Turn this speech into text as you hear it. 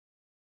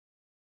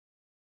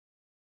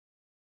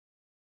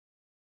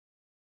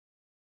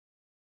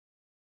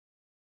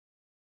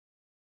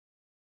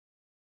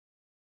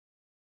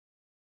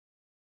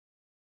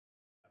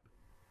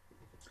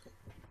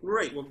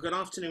Great. Well, good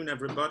afternoon,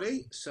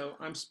 everybody. So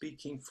I'm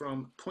speaking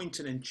from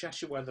Poynton in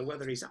Cheshire, where the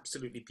weather is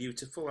absolutely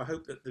beautiful. I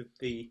hope that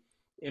the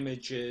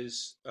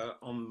images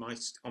on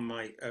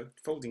my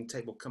folding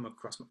table come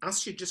across.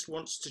 Asya just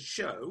wants to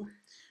show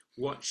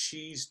what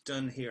she's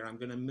done here. I'm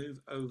going to move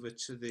over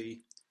to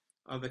the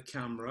other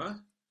camera.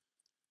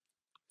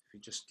 If you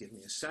just give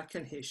me a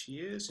second, here she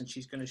is, and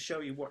she's going to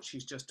show you what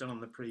she's just done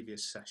on the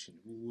previous session.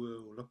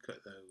 Whoa, look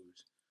at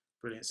those.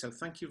 Brilliant. So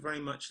thank you very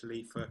much,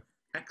 Lee, for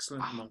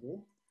excellent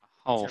model.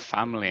 Whole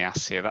family,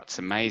 Asya. That's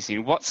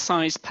amazing. What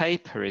size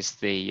paper is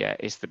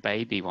the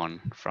baby one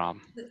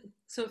from?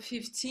 So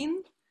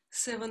 15,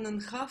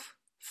 7.5,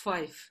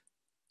 5.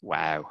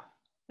 Wow.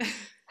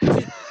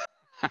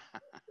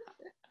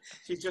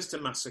 She's just a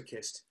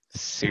masochist.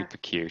 Super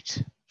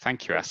cute.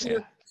 Thank you,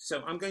 Asya.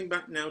 So I'm going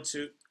back now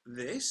to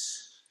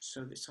this.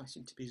 So this I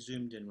seem to be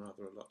zoomed in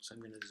rather a lot, so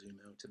I'm going to zoom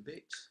out a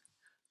bit.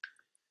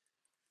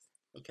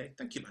 Okay,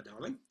 thank you, my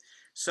darling.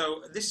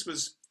 So this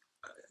was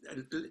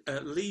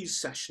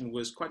Lee's session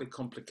was quite a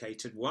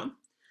complicated one.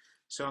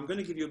 So I'm going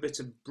to give you a bit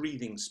of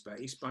breathing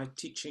space by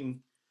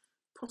teaching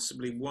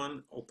possibly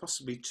one or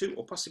possibly two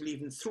or possibly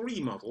even three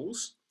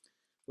models.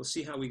 We'll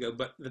see how we go.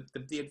 But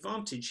the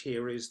advantage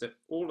here is that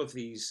all of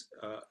these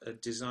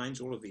designs,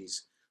 all of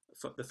these,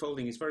 the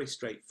folding is very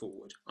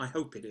straightforward. I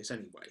hope it is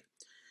anyway.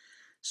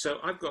 So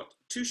I've got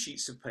two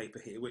sheets of paper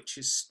here, which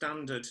is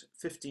standard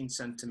 15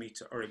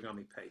 centimeter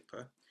origami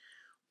paper.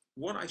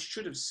 What I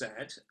should have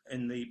said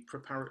in the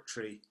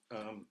preparatory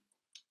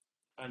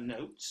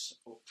notes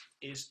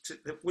is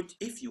that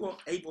if you are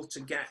able to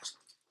get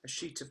a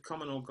sheet of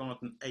Common or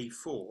Garden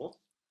A4,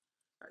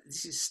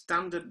 this is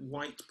standard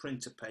white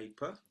printer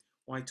paper,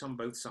 white on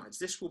both sides.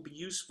 This will be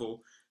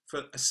useful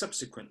for a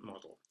subsequent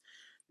model.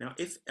 Now,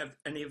 if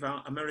any of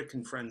our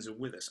American friends are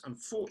with us,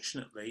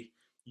 unfortunately,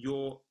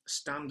 your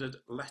standard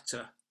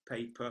letter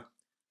paper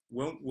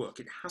won't work.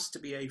 It has to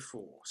be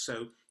A4.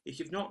 So if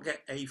you've not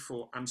got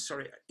A4, I'm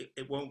sorry,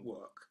 it won't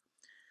work.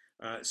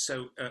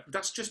 So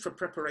that's just for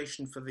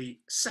preparation for the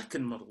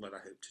second model that I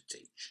hope to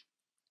teach.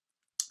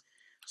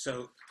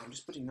 So I'm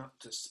just putting that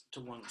to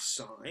one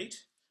side,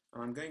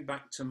 and I'm going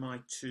back to my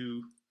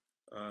two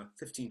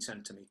 15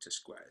 centimeter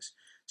squares.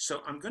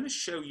 So I'm going to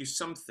show you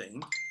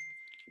something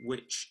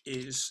which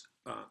is,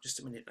 just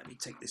a minute, let me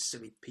take this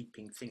silly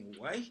peeping thing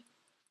away.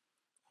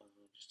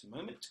 Just a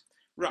moment.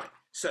 Right,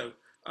 so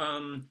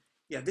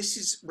yeah, this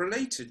is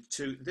related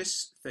to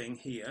this thing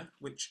here,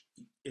 which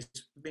is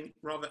been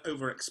rather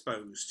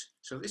overexposed.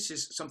 So this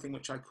is something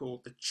which I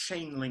call the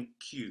chain link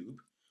cube,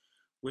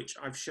 which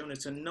I've shown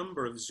at a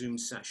number of Zoom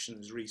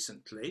sessions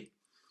recently.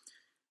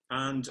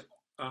 And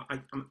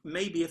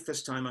maybe if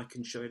this time I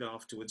can show it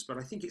afterwards, but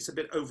I think it's a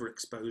bit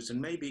overexposed, and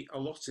maybe a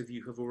lot of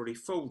you have already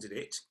folded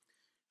it.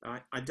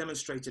 I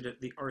demonstrated at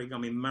the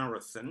Origami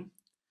Marathon,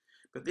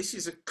 but this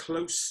is a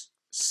close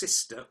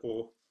sister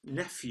or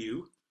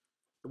nephew.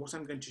 What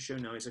I'm going to show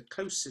now is a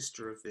close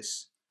sister of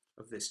this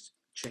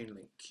chain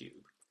link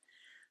cube.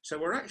 So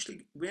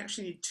we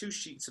actually need two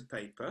sheets of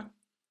paper,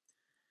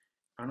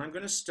 and I'm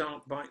going to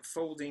start by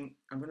folding.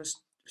 I'm going to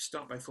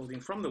start by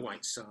folding from the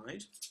white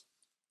side,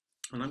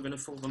 and I'm going to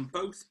fold them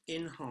both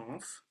in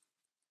half,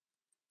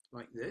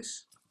 like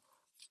this.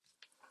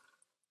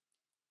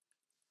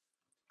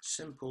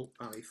 Simple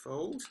alley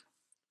fold,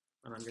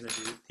 and I'm going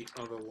to do the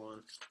other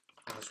one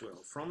as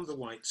well. From the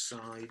white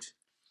side,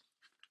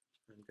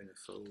 I'm going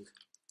to fold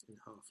in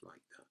half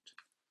like that.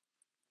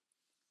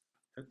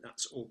 Hope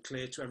that's all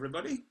clear to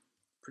everybody.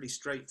 Pretty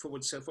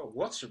straightforward so far.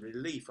 What a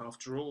relief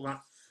after all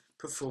that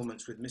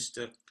performance with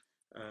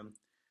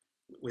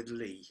with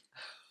Lee.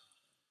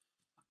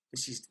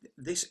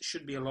 This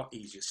should be a lot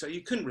easier, so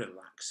you can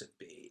relax a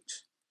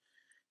bit.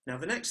 Now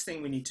the next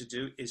thing we need to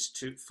do is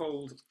to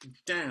fold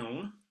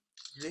down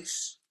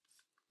this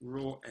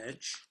raw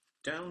edge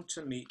down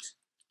to meet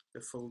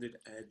the folded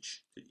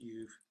edge that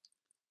you've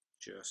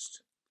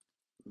just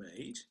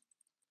made,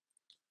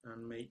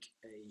 and make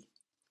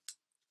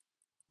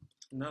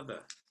another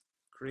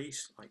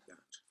crease like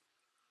that.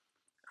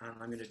 And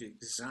I'm going to do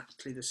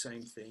exactly the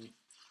same thing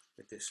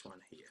with this one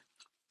here.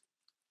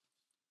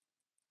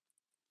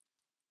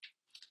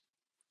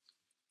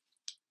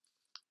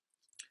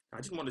 I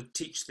didn't want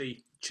to teach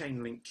the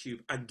chain link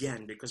cube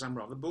again because I'm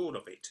rather bored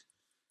of it.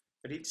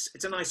 But it's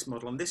a nice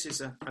model, and this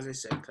is, as I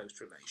said,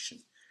 close relation.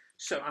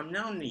 So I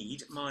now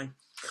need my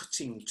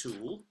cutting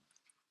tool,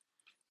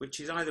 which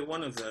is either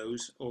one of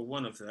those or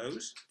one of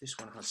those. This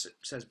one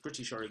says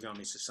British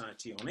Origami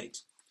Society on it.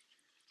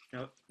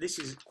 Now, this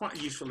is quite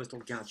a useful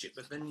little gadget,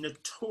 but they're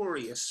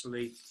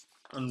notoriously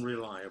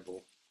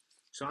unreliable.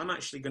 So I'm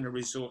actually going to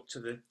resort to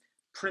the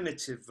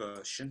primitive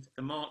version,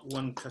 the Mark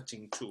I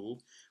cutting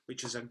tool,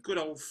 which is a good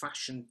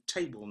old-fashioned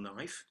table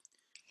knife,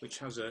 which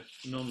has a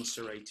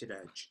non-serrated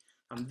edge.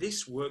 And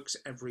this works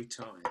every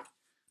time.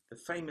 The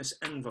famous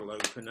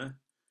envelope opener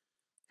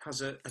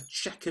has a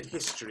checkered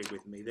history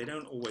with me. They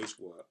don't always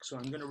work. So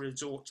I'm going to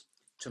resort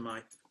to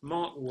my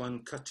Mark I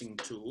cutting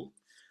tool,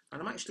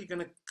 and I'm actually going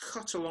to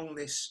cut along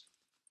this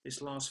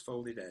last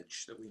folded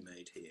edge that we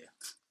made here.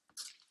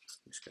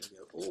 I'm just going to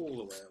go all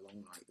the way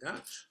along like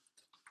that.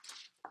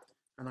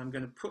 And I'm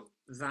going to put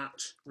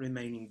that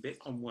remaining bit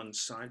on one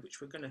side, which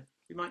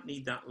we might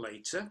need that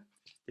later,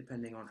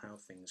 depending on how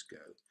things go.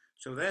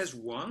 So there's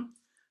one,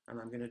 and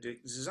I'm going to do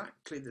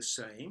exactly the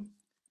same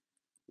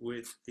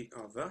with the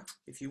other.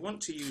 If you want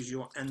to use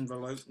your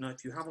envelope knife,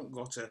 if you haven't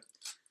got a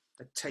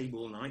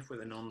table knife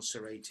with a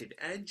non-serrated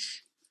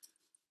edge,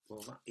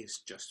 well, that is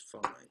just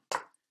fine.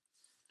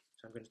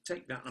 So I'm going to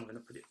take that and I'm going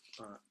to put it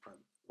on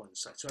one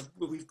side. So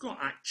we've got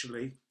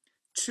actually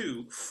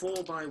two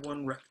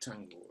 4x1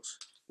 rectangles,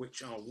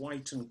 which are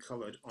white and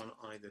coloured on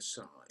either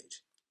side.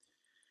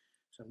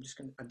 So I'm just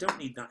going to, I don't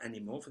need that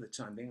anymore for the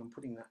time being. I'm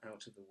putting that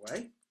out of the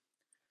way.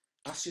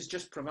 Asya's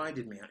just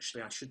provided me,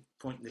 actually, I should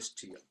point this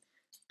to you.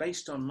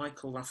 Based on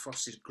Michael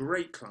Lafosse's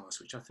great class,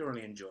 which I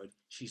thoroughly enjoyed,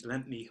 she's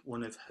lent me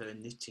one of her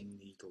knitting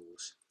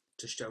needles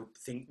to show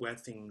where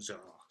things are.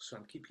 So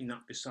I'm keeping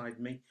that beside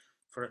me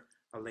for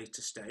a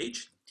later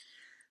stage.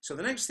 So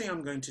the next thing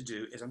I'm going to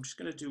do is I'm just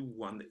going to do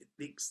one.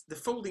 The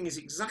folding is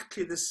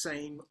exactly the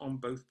same on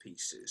both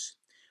pieces.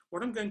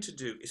 What I'm going to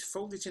do is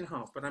fold it in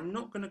half, but I'm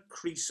not going to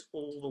crease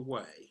all the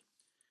way.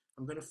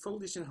 I'm going to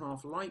fold it in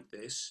half like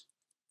this,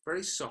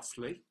 very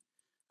softly,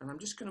 and I'm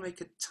just going to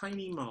make a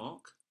tiny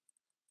mark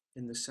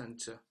in the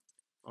center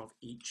of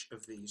each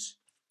of these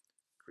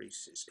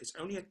creases. It's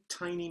only a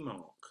tiny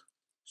mark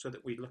so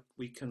that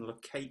we can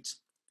locate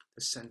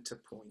the center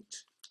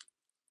point.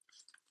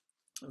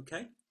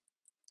 Okay?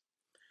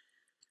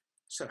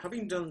 So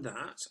having done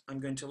that, I'm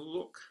going to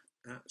look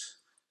at,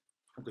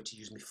 I'm going to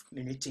use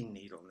my knitting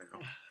needle now.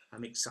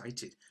 I'm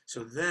excited.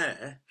 So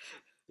there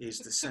is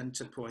the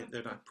center point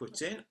that I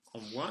put in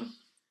on one,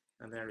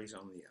 and there is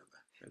on the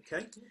other.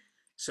 Okay?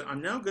 So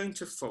I'm now going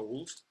to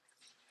fold,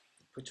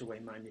 put away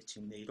my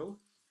knitting needle,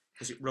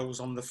 because it rolls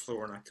on the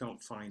floor and I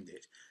can't find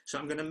it. So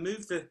I'm going to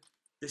move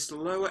this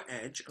lower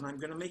edge and I'm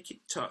going to make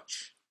it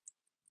touch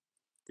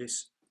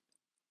this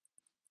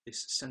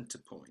center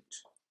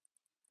point.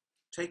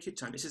 Take your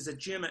time. This is a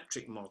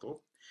geometric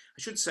model.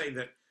 I should say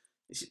that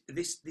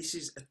this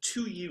is a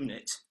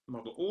 2-unit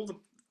model. All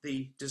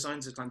the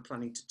designs that I'm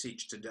planning to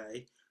teach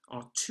today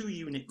are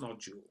 2-unit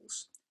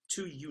modules,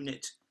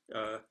 2-unit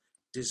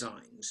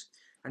designs.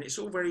 And it's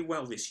all very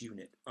well, this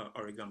unit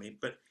origami,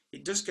 but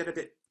it does get a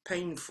bit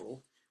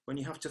painful when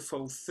you have to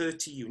fold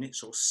 30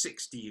 units or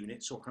 60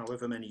 units or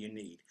however many you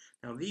need.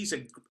 Now these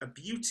are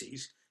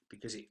beauties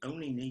because it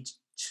only needs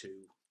 2.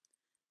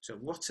 So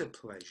what a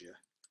pleasure.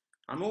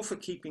 I'm all for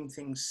keeping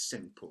things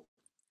simple.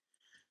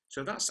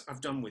 So that's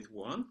I've done with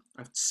one.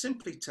 I've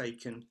simply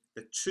taken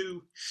the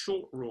 2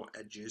 short raw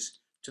edges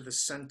to the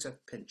center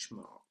pinch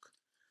mark.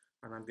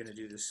 And I'm going to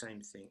do the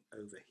same thing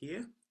over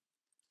here.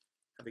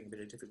 Having a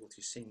bit of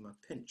difficulty seeing my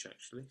pinch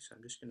actually, so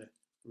I'm just going to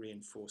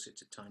reinforce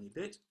it a tiny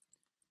bit.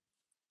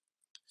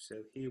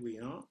 So here we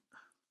are.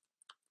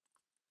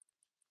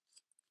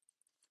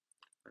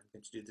 I'm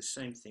going to do the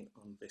same thing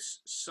on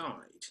this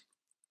side.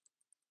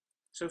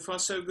 So far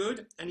so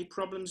good. Any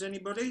problems,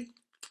 anybody?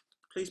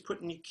 Please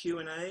put in your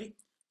Q&A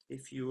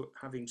if you're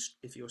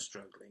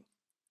struggling.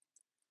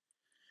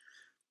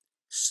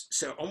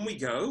 So on we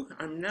go.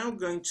 I'm now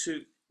going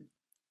to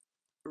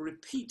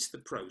repeat the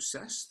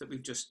process that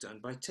we've just done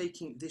by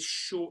taking this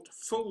short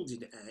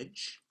folded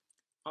edge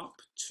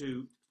up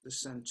to the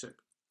center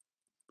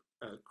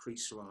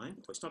crease line.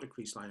 Well, it's not a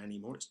crease line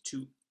anymore, it's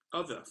 2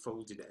 other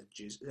folded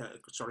edges,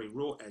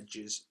 raw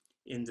edges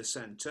in the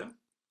center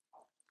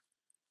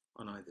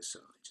on either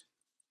side.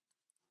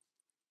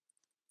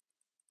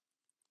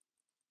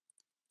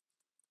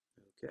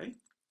 Okay.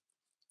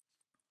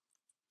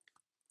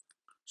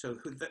 So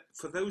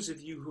for those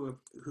of you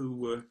who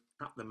were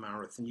at the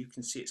marathon, you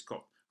can see it's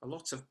got a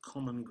lot of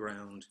common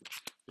ground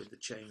with the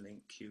chain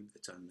link cube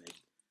that I made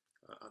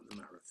at the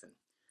marathon.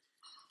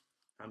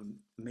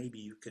 Maybe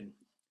you can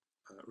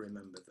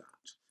remember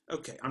that.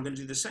 Okay, I'm going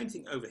to do the same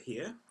thing over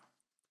here,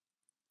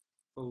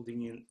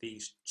 folding in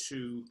these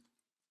 2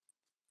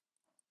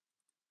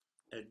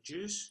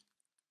 edges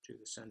to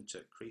the center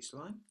crease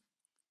line.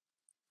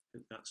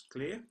 Hope that's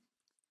clear.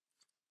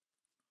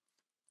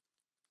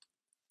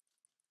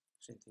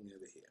 Same thing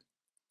over here.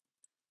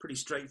 Pretty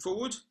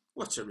straightforward.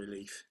 What a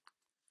relief.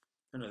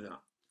 None of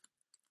that,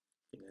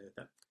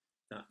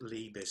 that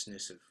Lee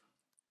business of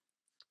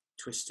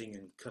twisting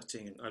and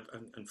cutting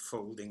and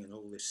folding and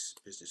all this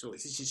business. Oh,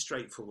 this is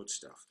straightforward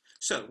stuff.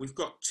 So we've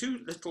got 2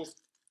 little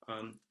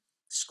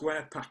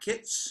square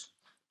packets,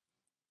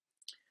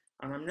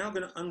 and I'm now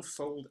going to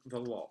unfold the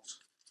lot.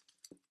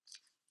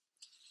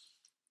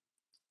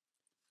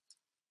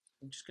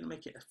 I'm just going to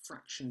make it a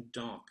fraction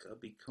darker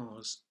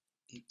because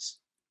it's,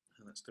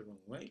 oh, that's the wrong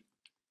way.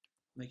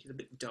 Make it a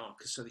bit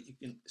darker so that you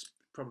can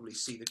probably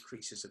see the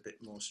creases a bit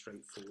more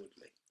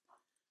straightforwardly.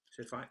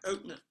 So if I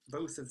open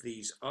both of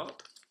these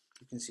up,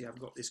 you can see I've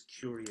got this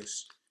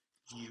curious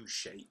U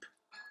shape.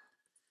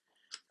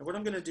 And what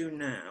I'm going to do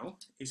now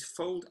is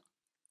fold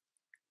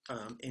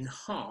in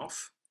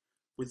half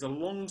with the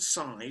long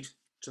side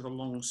to the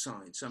long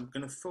side. So I'm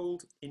going to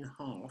fold in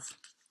half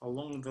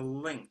along the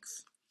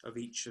length of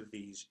each of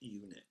these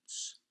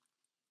units.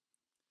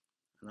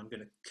 and I'm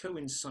going to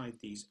coincide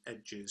these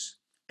edges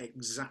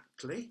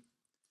exactly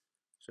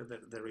so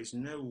that there is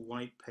no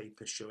white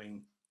paper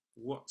showing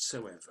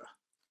whatsoever,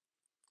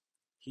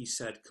 he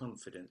said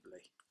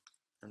confidently,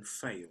 and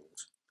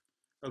failed.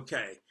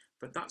 Okay,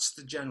 but that's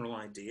the general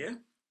idea,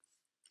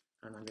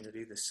 and I'm going to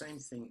do the same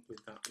thing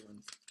with that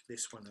one,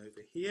 this one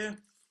over here.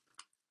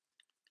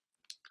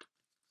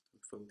 I'm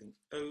folding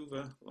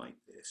over like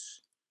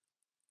this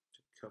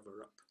to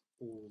cover up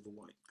all the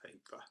white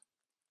paper.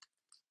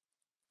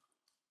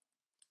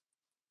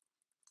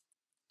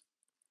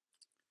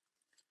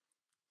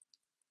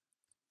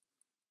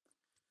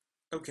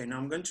 Okay, now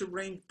I'm going to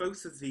arrange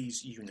both of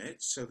these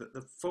units so that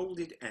the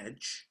folded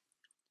edge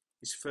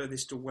is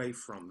furthest away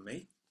from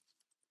me,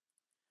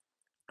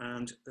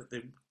 and that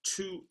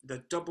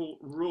the double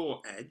raw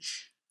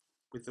edge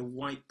with the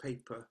white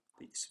paper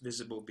that's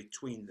visible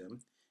between them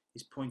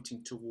is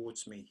pointing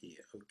towards me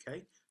here,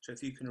 okay? So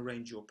if you can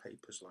arrange your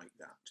papers like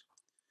that.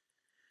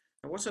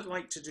 Now what I'd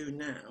like to do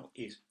now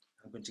is,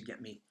 I'm going to get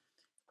me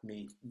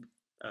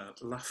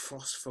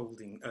Lafosse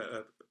folding,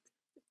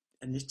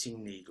 a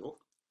knitting needle.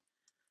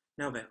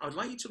 Now then, I'd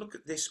like you to look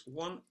at this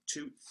 1,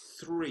 2,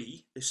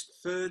 3, this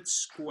third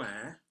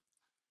square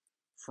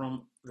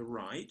from the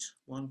right,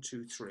 1,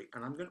 2, 3,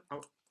 and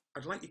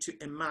I'd like you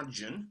to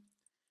imagine,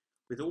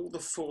 with all the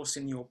force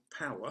in your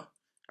power,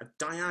 a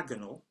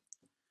diagonal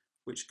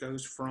which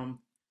goes from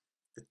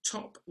the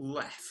top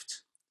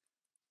left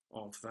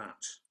of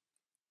that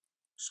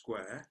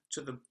square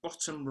to the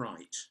bottom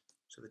right.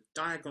 So the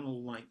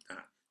diagonal like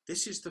that.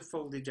 This is the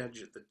folded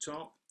edge at the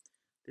top.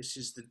 This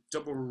is the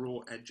double raw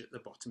edge at the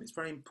bottom. It's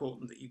very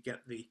important that you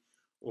get the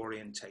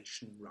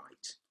orientation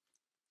right.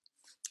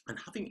 And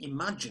having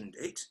imagined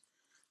it,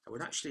 I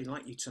would actually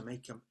like you to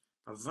make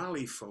a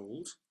valley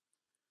fold,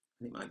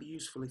 and it might be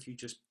useful if you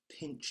just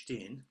pinched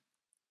in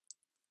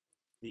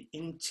the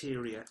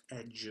interior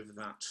edge of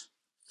that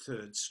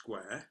third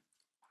square,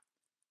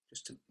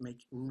 just to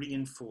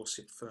reinforce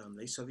it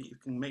firmly so that you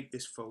can make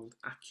this fold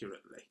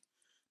accurately.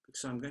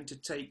 So I'm going to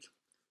take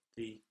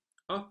the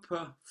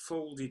upper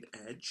folded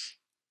edge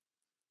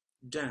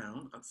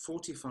down at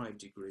 45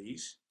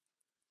 degrees,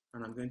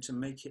 and I'm going to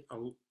make it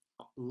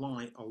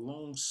lie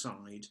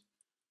alongside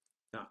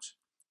that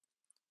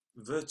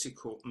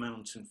vertical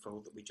mountain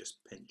fold that we just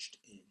pinched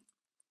in.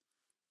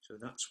 So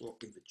that's what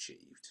we've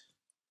achieved.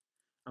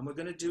 And we're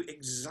going to do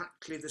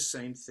exactly the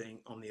same thing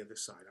on the other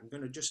side. I'm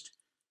going to just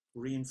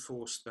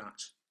reinforce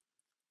that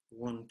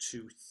 1,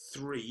 2,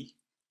 3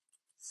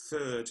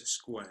 third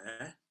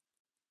square,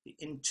 the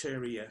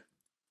interior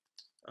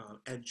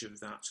edge of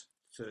that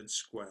third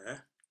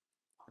square.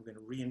 I'm going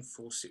to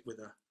reinforce it with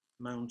a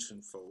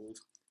mountain fold,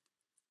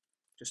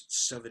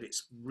 just so that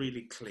it's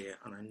really clear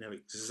and I know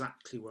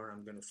exactly where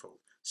I'm going to fold.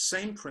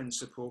 Same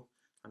principle,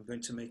 I'm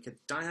going to make a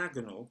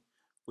diagonal,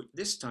 but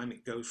this time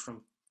it goes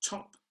from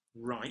top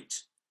right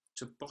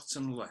to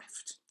bottom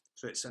left.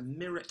 So it's a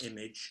mirror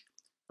image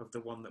of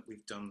the one that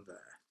we've done there.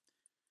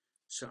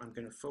 So I'm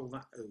going to fold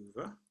that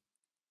over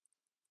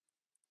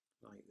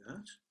like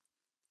that.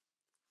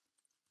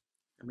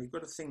 And we've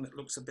got a thing that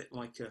looks a bit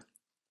like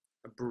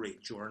a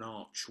bridge or an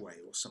archway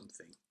or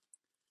something.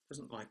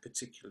 Doesn't lie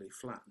particularly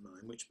flat,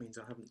 mine, which means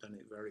I haven't done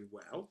it very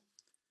well.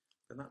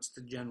 But that's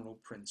the general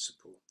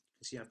principle.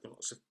 You see, I've got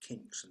lots of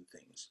kinks and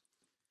things.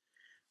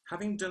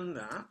 Having done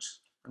that,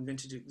 I'm going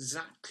to do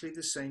exactly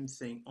the same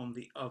thing on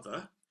the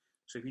other.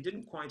 So if you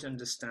didn't quite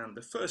understand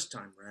the first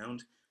time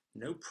round,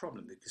 no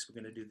problem, because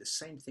we're going to do the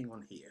same thing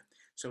on here.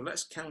 So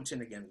let's count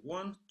in again.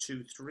 1,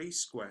 2, 3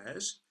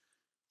 squares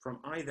from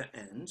either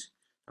end,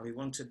 and we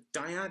want a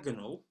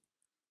diagonal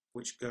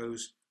which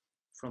goes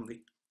from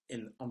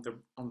on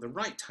the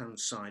right hand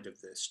side of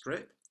the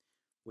strip.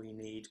 We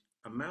need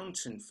a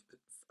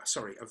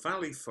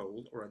valley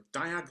fold or a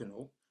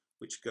diagonal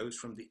which goes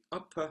from the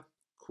upper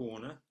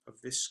corner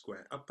of this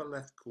square, upper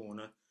left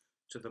corner,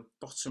 to the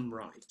bottom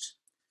right.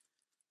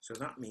 So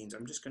that means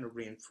I'm just going to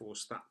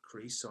reinforce that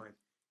crease so I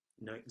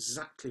know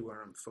exactly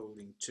where I'm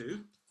folding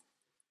to,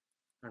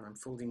 and I'm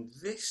folding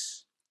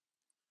this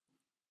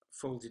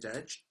folded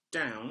edge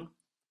down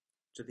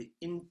to the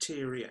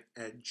interior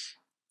edge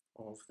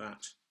of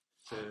that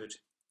third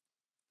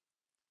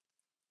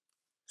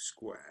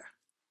square.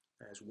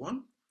 There's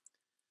one,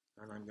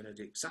 and I'm going to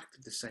do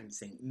exactly the same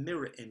thing,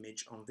 mirror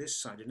image on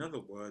this side. In other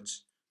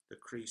words, the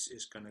crease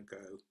is going to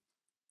go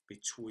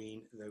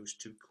between those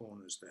two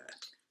corners there,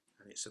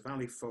 and it's a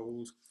valley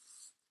fold,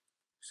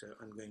 so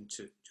I'm going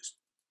to just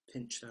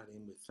pinch that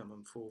in with thumb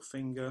and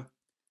forefinger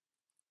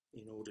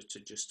in order to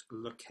just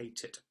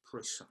locate it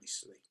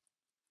precisely.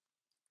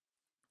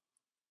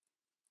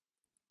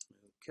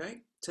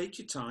 Okay, take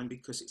your time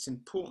because it's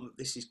important that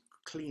this is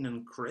clean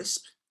and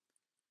crisp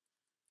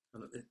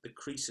and that the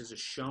creases are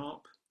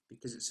sharp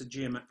because it's a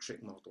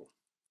geometric model.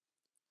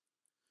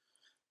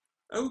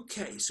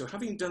 Okay, so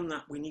having done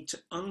that, we need to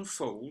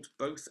unfold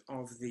both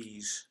of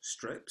these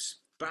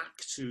strips back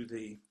to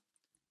the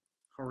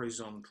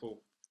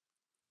horizontal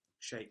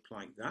shape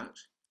like that.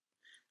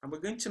 And we're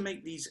going to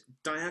make these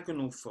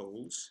diagonal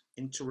folds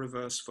into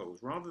reverse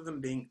folds. Rather than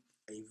being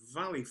a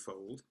valley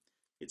fold,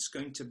 it's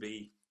going to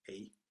be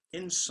a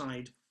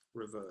inside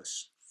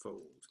reverse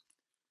fold.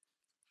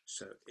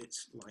 So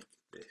it's like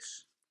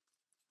this.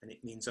 And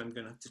it means I'm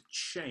going to have to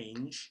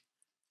change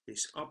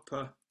this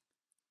upper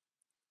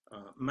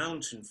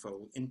mountain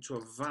fold into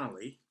a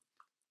valley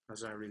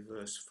as I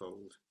reverse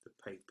fold the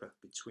paper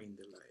between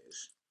the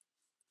layers.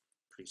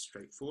 Pretty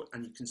straightforward.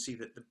 And you can see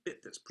that the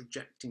bit that's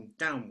projecting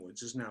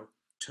downwards is now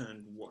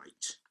turned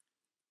white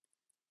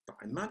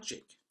by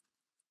magic.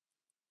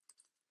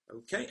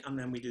 Okay, and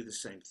then we do the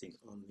same thing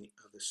on the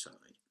other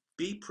side.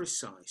 Be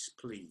precise,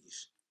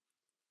 please.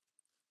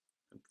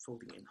 I'm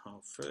folding it in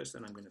half first,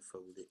 then I'm going to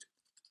fold it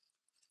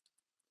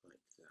like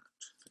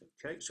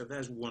that. Okay, so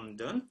there's one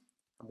done.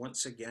 And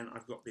once again,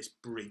 I've got this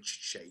bridge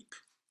shape.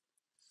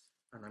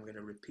 And I'm going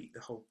to repeat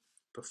the whole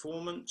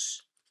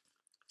performance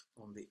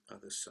on the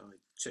other side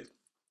too.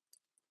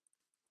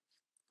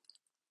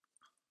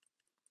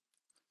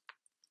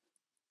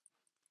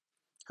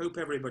 Hope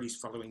everybody's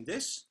following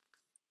this.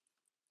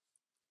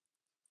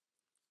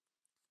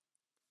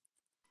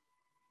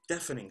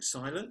 Deafening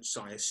silence,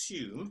 so I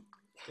assume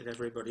that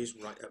everybody's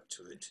right up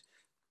to it.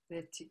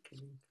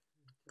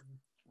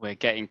 We're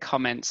getting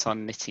comments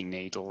on knitting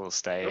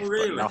needles, Dave, Oh,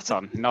 really? but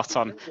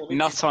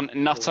not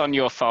on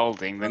your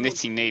folding. The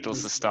knitting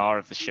needle's the star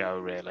of the show,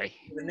 really.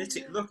 The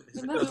knitting, look,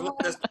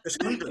 there's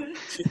hundreds.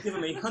 She's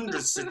given me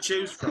hundreds to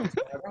choose from.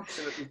 I'm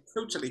absolutely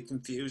totally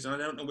confused, and I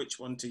don't know which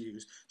one to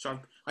use. So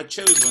I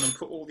chose one and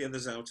put all the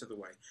others out of the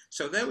way.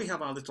 So there we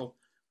have our little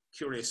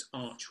curious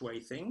archway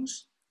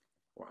things,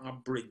 or our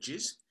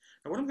bridges.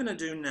 Now what I'm going to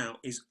do now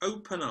is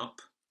open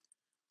up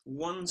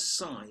one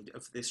side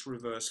of this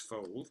reverse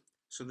fold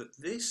so that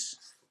this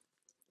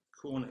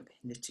corner,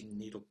 knitting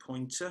needle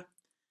pointer,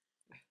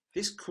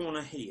 this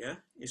corner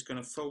here is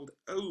going to fold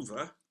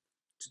over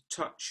to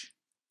touch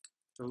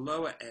the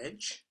lower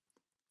edge,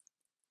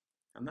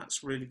 and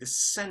that's really the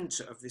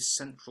center of this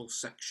central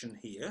section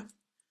here.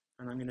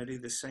 And I'm going to do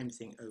the same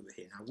thing over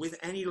here. Now with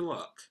any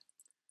luck,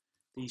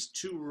 these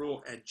two raw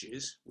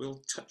edges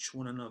will touch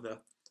one another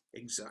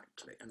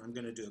exactly, and I'm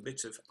going to do a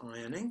bit of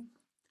ironing.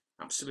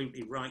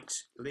 Absolutely right,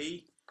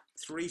 Lee.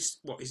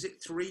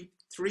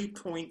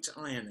 Three-point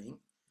ironing.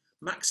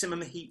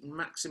 Maximum heat and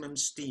maximum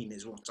steam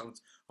is what's on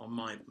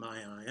my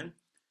iron.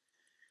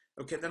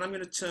 Okay, then I'm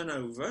going to turn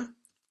over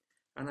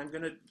and I'm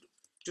going to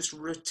just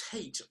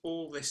rotate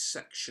all this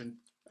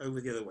section over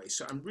the other way.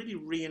 So I'm really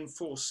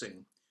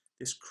reinforcing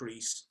this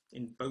crease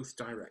in both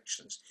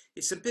directions.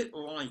 It's a bit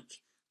like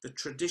the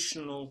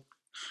traditional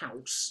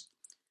house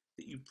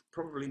that you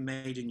probably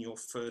made in your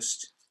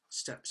first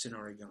steps in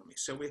origami.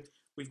 So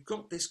we've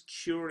got this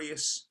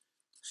curious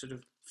sort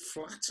of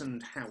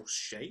flattened house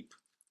shape,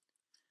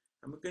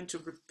 and we're going to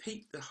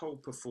repeat the whole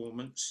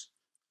performance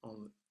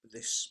on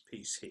this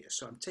piece here.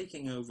 So I'm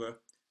taking over,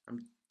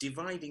 I'm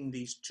dividing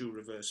these two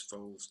reverse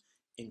folds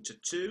into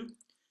two,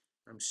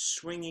 I'm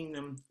swinging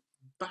them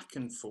back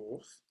and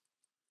forth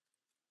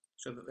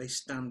so that they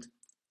stand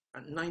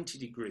at 90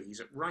 degrees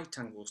at right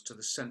angles to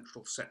the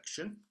central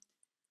section.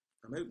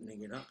 I'm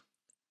opening it up,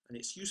 and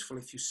it's useful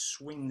if you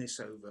swing this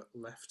over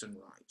left and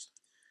right.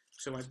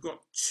 So I've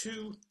got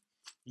two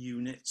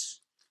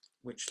units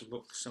which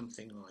look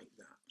something like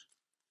that.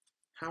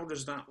 How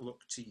does that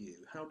look to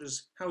you? How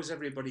is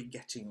everybody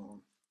getting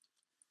on?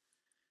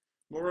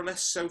 More or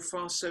less so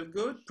far so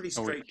good? Pretty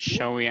straightforward.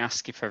 Shall we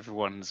ask if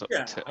everyone's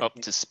up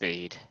to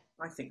speed?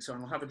 I think so,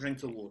 and I'll have a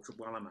drink of water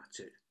while I'm at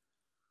it.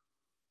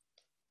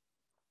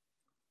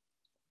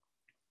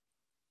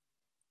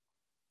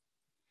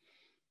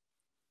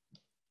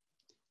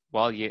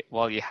 While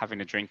you're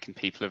having a drink and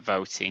people are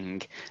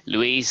voting,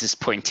 Louise has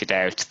pointed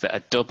out that a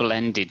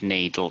double-ended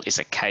needle is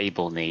a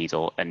cable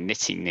needle, and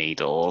knitting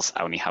needles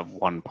only have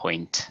 1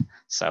 point.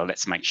 So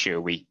let's make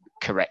sure we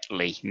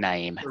correctly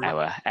name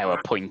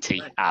our pointy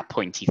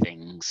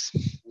things.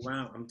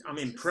 Wow, I'm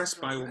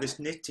impressed by all this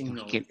knitting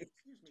knowledge.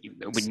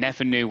 We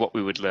never knew what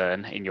we would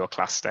learn in your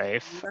class,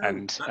 Dave, No,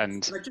 and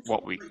I just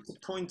what we like to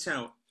point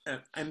out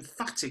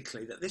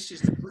emphatically that this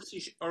is the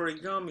British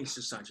Origami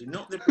Society,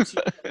 not the British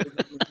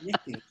Origami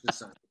Knitting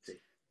Society.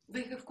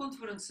 They have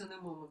conference in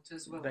a moment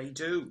as well. They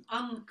do.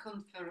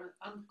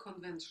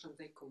 Unconvention,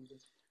 they called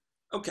it.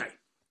 Okay,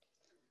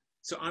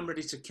 so I'm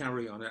ready to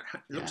carry on. It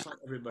looks like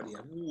everybody.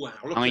 Wow,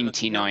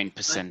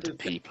 99% of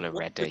people are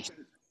ready.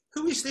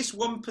 Who is this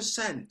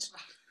 1%?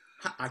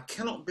 I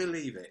cannot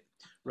believe it.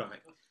 Right,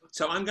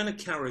 so I'm going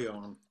to carry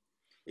on.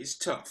 It's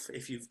tough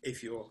if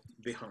you're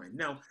behind.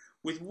 Now,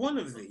 with one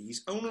of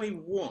these, only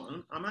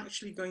one, I'm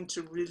actually going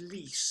to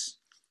release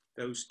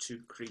those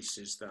two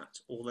creases, that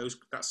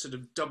sort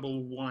of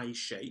double Y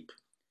shape,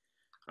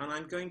 and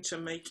I'm going to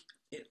make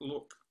it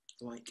look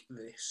like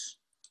this.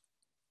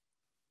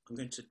 I'm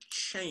going to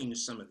change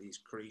some of these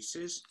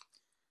creases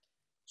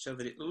so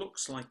that it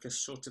looks like a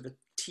sort of a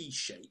T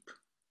shape.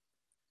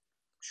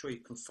 I'm sure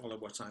you can follow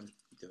what I'm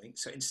doing.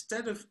 So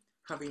instead of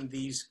having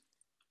these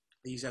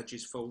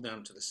edges fold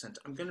down to the center,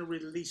 I'm going to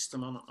release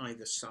them on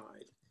either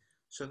side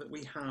so that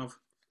we have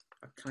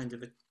a kind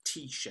of a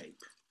T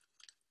shape.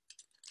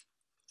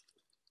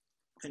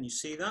 Can you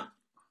see that?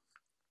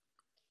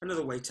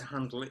 Another way to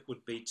handle it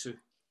would be to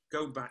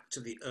go back to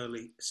the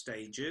early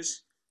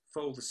stages,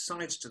 fold the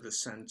sides to the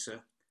center,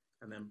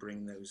 and then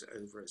bring those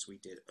over as we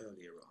did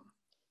earlier on.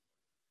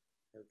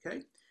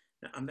 Okay,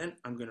 now, and then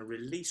I'm going to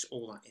release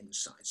all that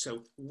inside.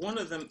 So one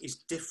of them is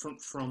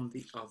different from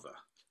the other.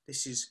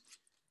 This is,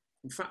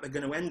 in fact, they're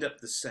going to end up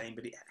the same,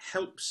 but it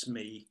helps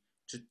me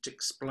to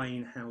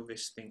explain how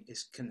this thing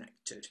is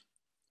connected.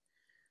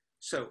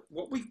 So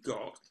what we've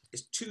got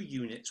is two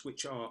units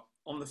which are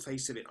on the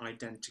face of it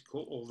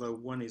identical, although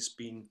one has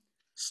been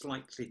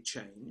slightly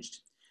changed.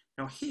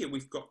 Now here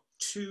we've got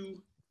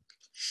two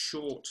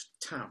short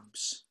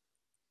tabs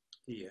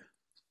here.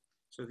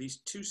 So these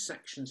two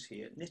sections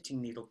here,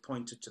 knitting needle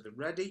pointed to the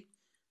ready.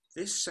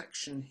 This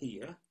section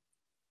here,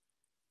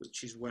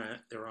 which is where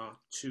there are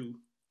two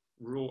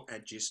raw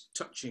edges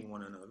touching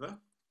one another.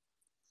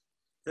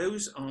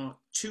 Those are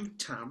two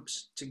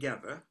tabs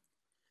together,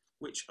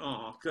 which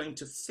are going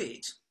to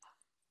fit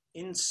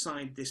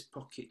inside this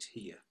pocket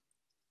here.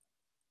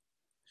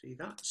 See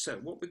that? So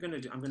what we're going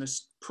to do, I'm going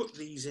to put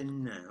these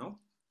in now.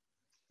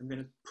 I'm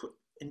going to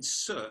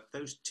insert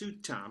those two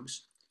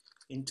tabs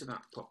into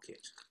that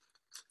pocket.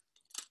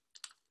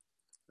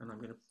 And I'm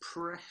going to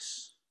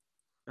press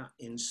that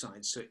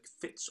inside so it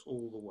fits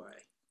all the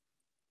way.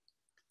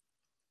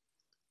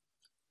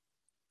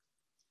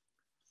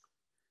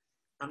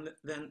 And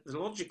then the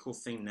logical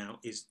thing now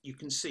is you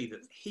can see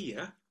that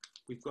here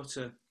we've got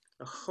a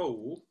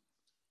hole,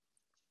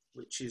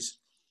 which is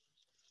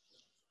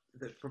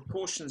the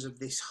proportions of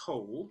this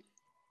hole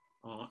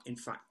are in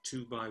fact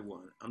 2 by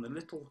 1, and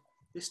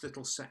this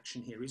little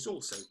section here is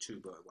also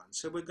 2 by 1.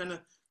 So we're going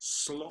to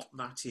slot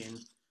that in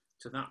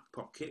to that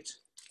pocket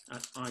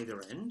at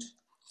either end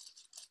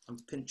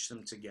and pinch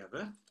them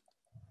together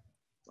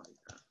like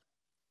that.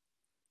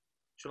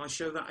 Shall I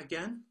show that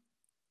again?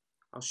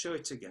 I'll show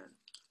it again.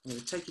 I'm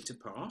going to take it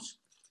apart.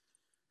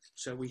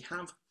 So we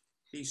have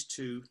these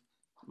two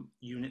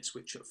units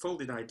which are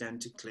folded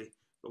identically,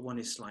 but one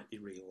is slightly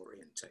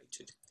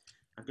reorientated.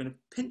 I'm going to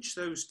pinch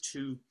those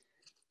two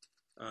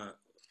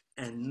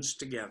ends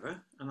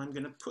together, and I'm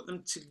going to put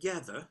them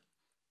together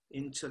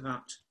into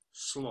that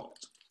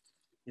slot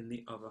in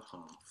the other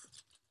half.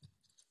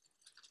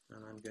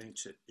 And I'm going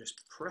to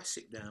just press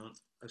it down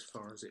as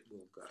far as it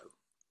will go.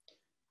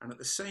 And at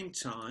the same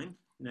time,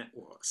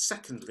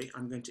 secondly,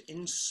 I'm going to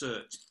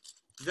insert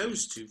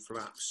those two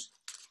flaps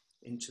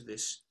into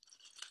this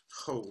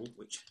hole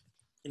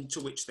into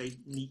which they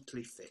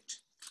neatly fit.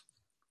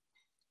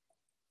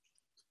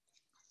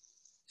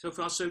 So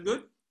far so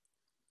good.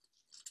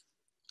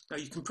 Now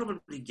you can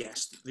probably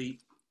guess that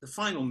the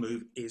final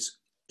move is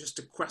just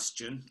a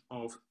question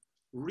of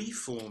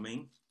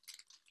reforming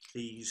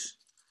these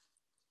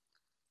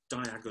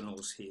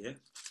diagonals here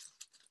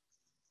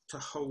to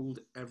hold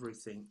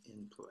everything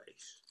in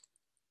place.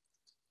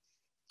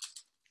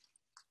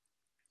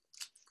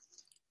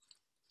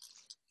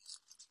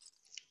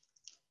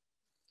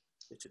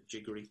 Bit of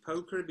jiggery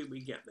pokery, but we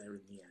get there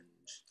in the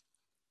end.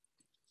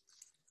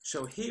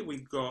 So here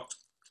we've got,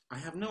 I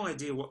have no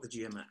idea what the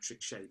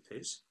geometric shape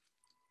is.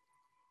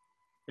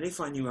 And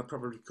if I knew, I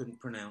probably couldn't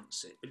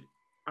pronounce it.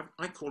 But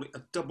I call it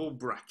a double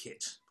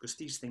bracket, because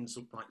these things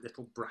look like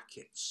little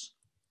brackets.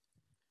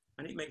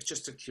 And it makes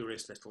just a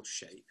curious little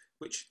shape,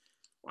 which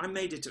I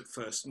made it at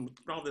first and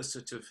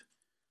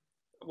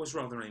was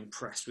rather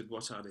impressed with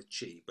what I'd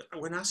achieved. But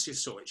when Asya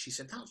saw it, she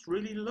said, "That's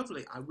really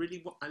lovely. I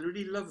really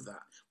love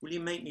that. Will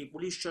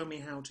you show me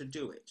how to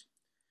do it?"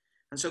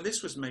 And so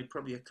this was made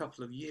probably a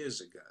couple of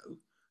years ago,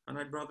 and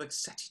I'd rather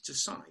set it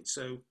aside.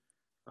 So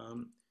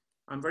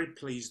I'm very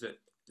pleased that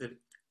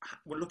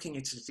we're looking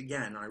at it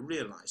again. I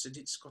realise that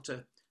it's got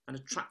an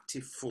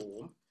attractive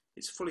form.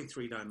 It's fully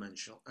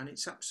three-dimensional, and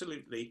it's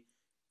absolutely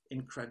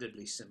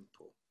incredibly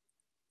simple.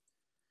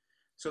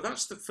 So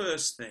that's the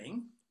first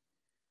thing.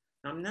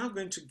 I'm now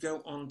going to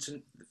go on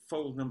to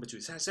fold number 2.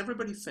 So has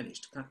everybody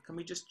finished? Can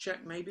we just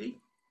check maybe?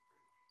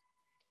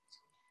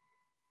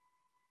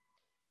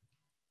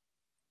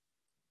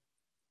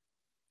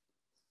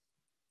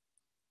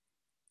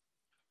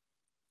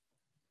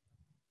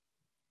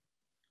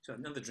 So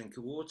another drink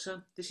of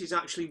water. This is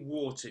actually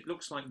water. It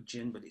looks like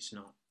gin, but it's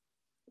not.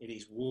 It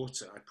is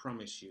water, I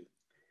promise you.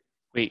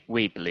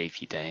 We believe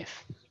you, Dave.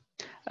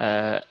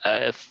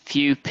 A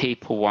few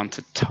people want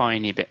a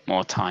tiny bit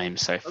more time,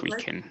 so if we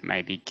can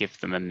maybe give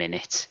them a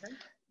minute. Okay.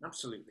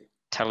 Absolutely.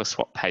 Tell us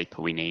what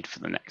paper we need for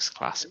the next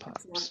class,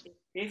 perhaps.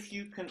 If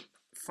you can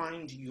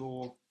find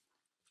your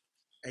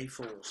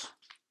A4s.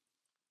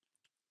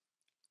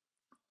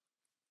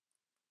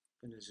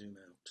 I'm going to zoom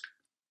out.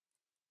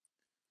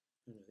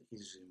 Oh, no, it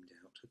is zoomed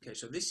out. Okay,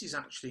 so this is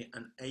actually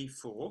an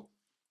A4.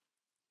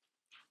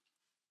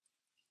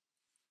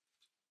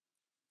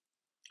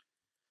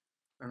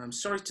 And I'm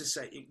sorry to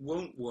say it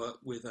won't work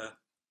with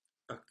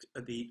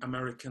the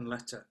American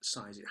letter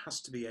size. It has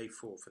to be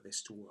A4 for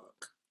this to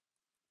work.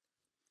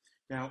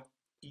 Now,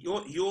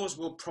 yours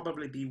will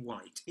probably be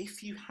white.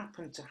 If you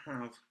happen to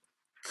have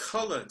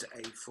coloured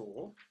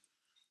A4,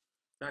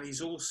 that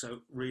is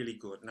also really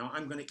good. Now,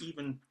 I'm going to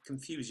even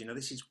confuse you. Now,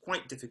 this is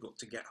quite difficult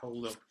to get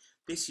hold of.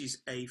 this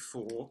is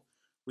A4,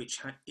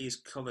 which is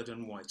coloured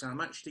and white. I'm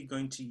actually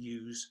going to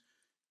use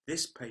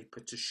this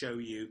paper to show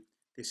you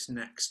this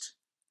next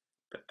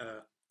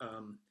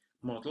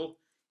model.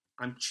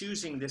 I'm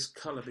choosing this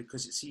colour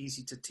because it's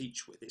easy to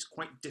teach with. It's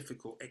quite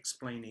difficult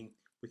explaining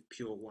with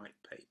pure white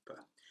paper.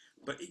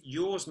 But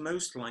yours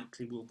most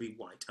likely will be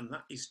white, and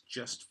that is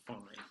just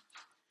fine.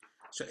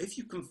 So if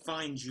you can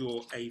find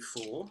your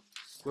A4,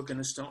 we're going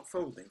to start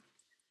folding.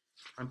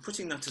 I'm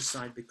putting that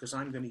aside because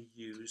I'm going to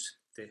use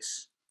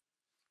this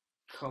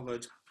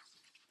coloured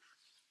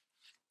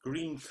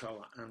green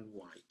colour and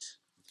white.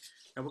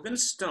 Now we're going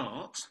to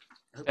start.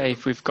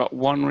 Dave, we've got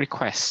one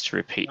request to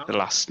repeat the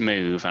last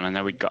move, and I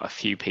know we've got a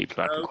few people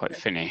who haven't quite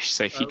finished.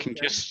 So if you can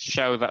just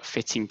show that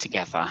fitting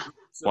together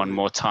one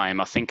more time.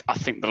 I think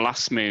the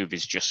last move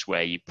is just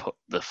where you put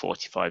the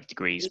 45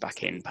 degrees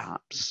back in,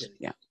 perhaps.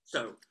 Yeah.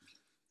 So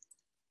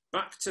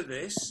back to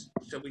this.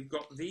 So we've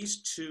got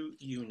these two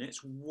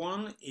units.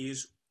 One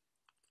is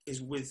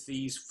with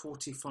these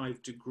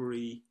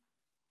 45-degree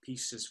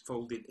pieces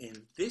folded in.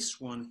 This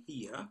one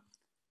here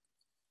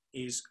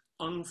is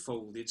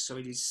unfolded, so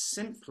it is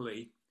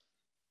simply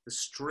the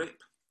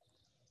strip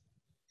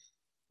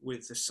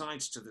with the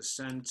sides to the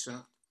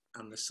center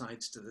and the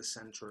sides to the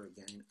center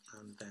again,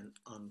 and then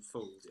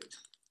unfolded.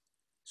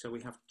 So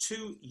we have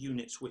two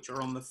units which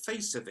are on the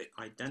face of it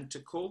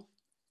identical,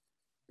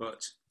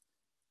 but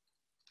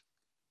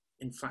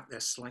in fact they're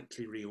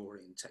slightly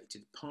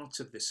reorientated. Part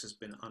of this has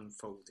been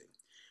unfolded.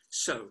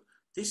 So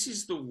this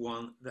is the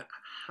one that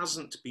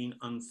hasn't been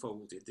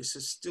unfolded. This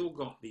has still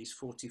got these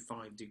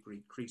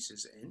 45-degree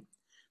creases in.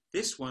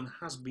 This one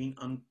has been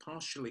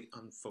partially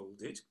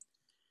unfolded.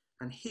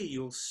 And here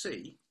you'll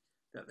see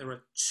that there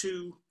are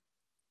two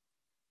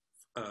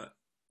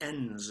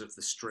ends of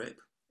the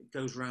strip. It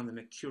goes around in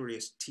a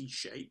curious T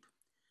shape.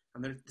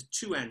 And the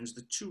two ends,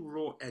 the two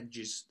raw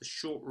edges, the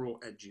short raw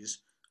edges,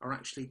 are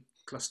actually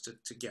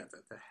clustered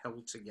together. They're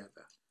held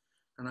together.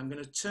 And I'm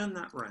going to turn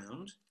that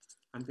round.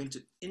 I'm going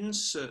to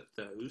insert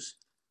those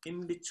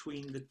in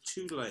between the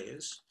two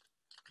layers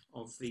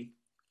of the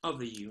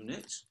other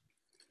unit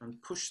and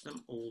push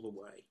them all the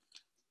way.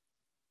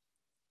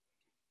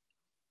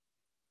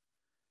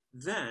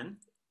 Then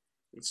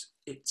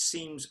it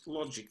seems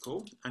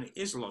logical, and it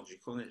is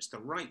logical, and it's the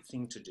right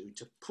thing to do,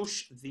 to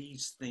push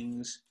these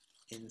things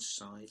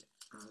inside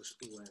as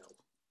well.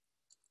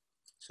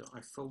 So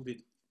I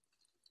folded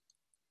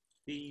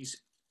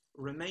these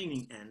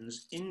remaining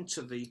ends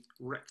into the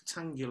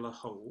rectangular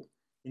hole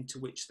into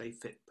which they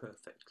fit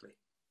perfectly.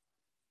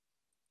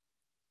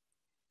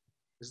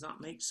 Does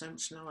that make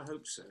sense now? I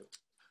hope so.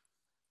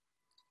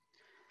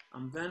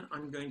 And then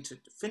I'm going to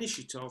finish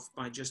it off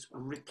by just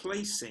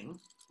replacing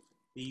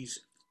these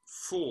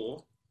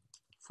four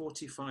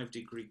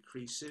 45-degree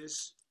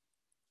creases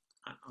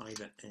at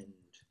either end.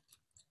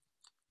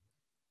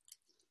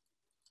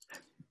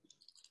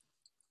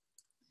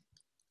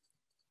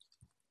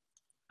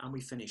 And we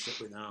finish it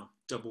with our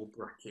double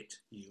bracket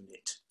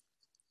unit.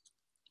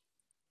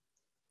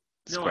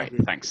 That's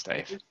great. Thanks,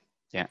 Dave.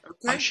 Yeah,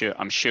 okay.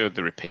 I'm sure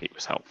the repeat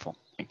was helpful.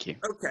 Thank you.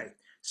 Okay,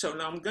 so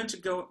now I'm going to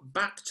go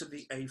back to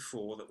the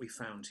A4 that we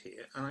found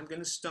here, and I'm going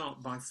to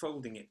start by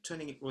folding it,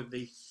 turning it with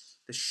the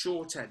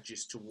short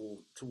edges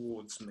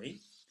towards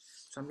me.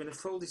 So I'm going to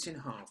fold it in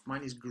half.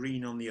 Mine is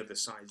green on the other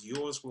side.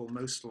 Yours will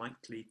most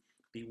likely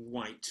be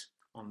white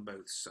on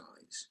both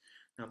sides.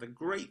 Now the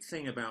great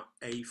thing about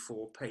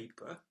A4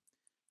 paper,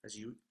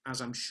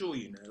 as I'm sure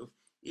you know,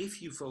 if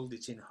you fold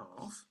it in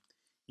half,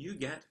 you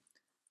get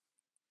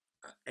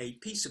a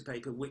piece of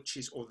paper which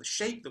is, or the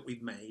shape that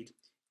we've made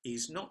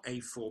is not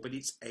A4, but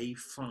it's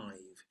A5.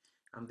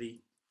 And the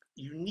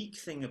unique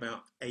thing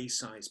about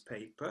A-size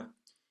paper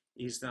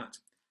is that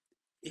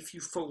if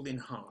you fold in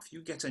half,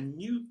 you get a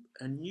new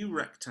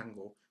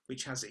rectangle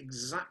which has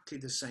exactly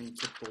the same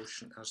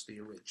proportion as the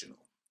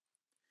original.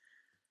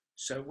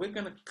 So we're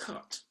going to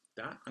cut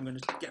that. I'm going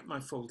to get my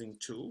folding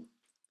tool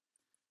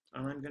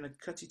and I'm going to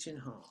cut it in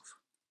half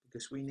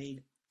because we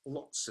need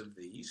lots of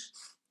these.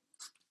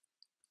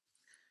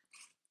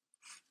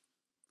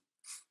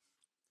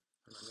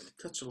 And I'm going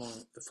to cut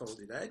along the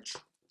folded edge.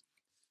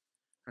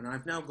 And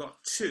I've now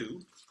got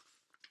two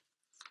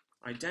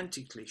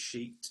identically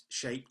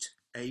shaped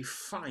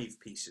A5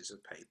 pieces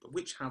of paper,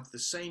 which have the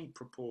same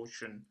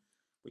proportion,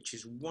 which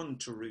is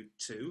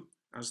 1:√2,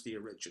 as the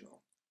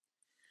original.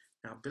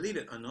 Now, believe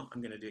it or not,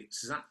 I'm going to do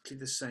exactly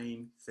the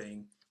same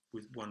thing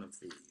with one of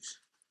these.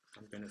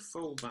 I'm going to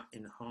fold that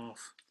in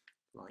half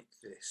like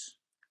this.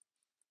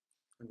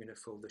 I'm going to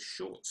fold the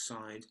short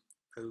side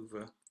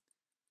over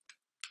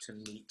to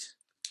meet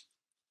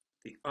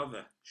the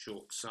other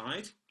short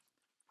side.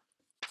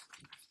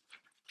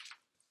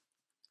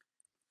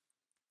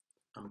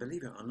 And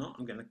believe it or not,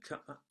 I'm going to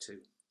cut that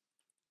too.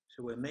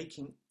 So we're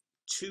making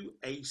two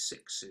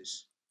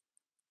A6s.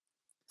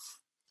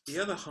 The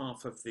other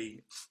half of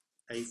the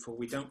A4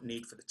 we don't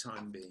need for the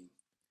time being.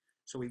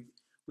 So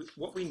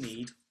what we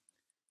need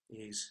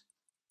is,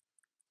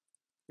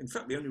 in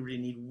fact, we only really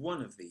need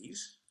one of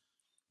these.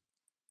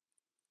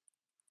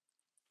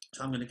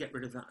 So I'm going to get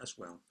rid of that as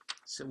well.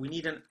 So we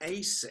need an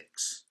A6.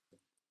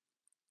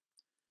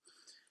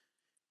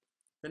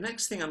 The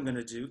next thing I'm going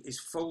to do is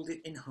fold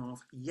it in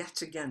half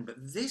yet again, but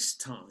this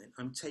time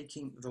I'm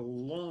taking the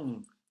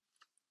long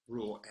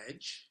raw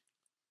edge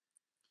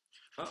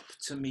up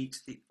to meet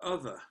the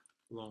other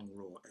long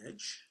raw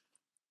edge,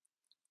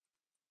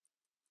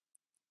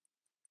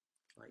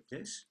 like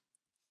this.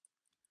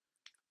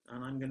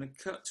 And I'm going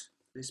to cut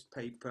this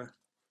paper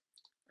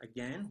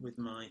again with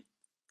my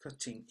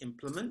cutting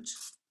implement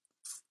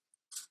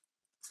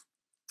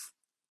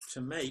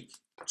to make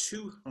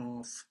two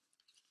half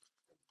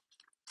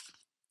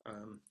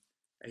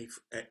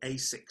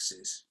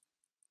A6s.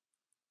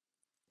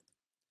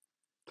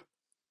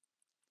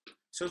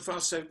 So far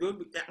so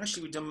good.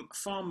 Actually, we've done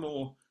far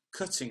more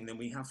cutting than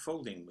we have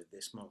folding with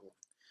this model.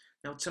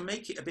 Now, to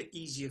make it a bit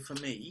easier for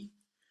me,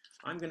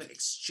 I'm going to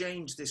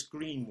exchange this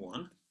green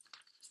one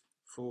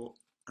for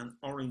an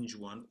orange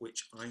one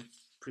which I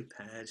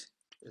prepared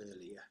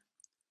earlier,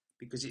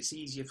 because it's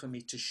easier for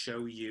me to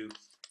show you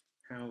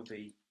how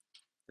the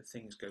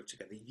things go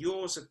together.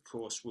 Yours, of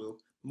course, will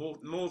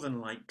more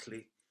than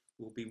likely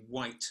will be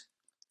white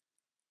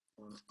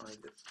on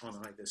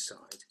either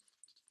side.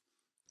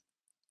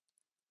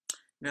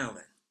 Now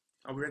then,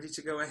 are we ready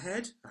to go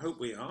ahead? I hope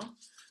we are.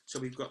 So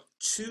we've got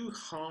two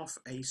half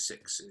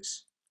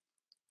A6s.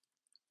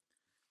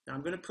 Now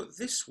I'm going to put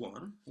this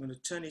one, I'm going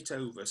to turn it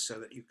over so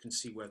that you can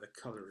see where the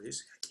colour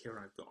is.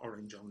 Here I've got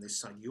orange on this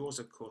side. Yours,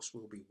 of course,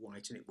 will be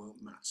white and it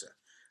won't matter.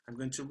 I'm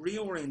going to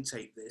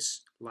reorientate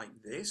this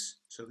like this.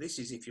 So this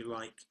is, if you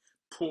like,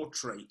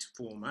 portrait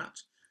format.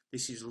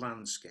 This is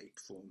landscape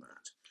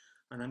format.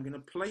 And I'm going to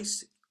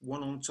place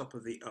one on top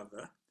of the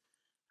other.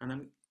 And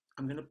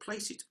I'm going to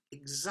place it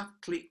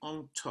exactly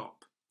on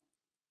top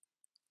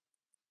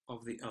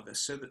of the other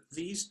so that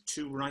these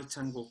two right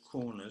angle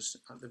corners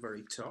at the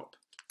very top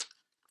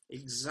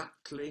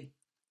exactly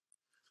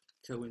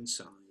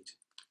coincide.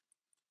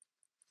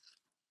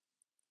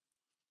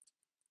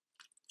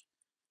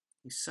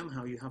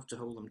 Somehow you have to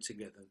hold them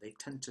together. They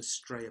tend to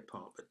stray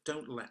apart, but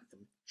don't let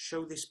them.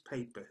 Show this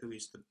paper who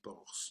is the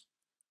boss.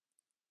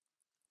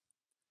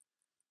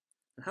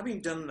 And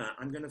having done that,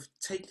 I'm going to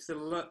take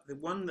the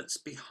one that's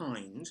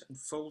behind and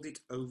fold it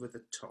over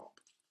the top.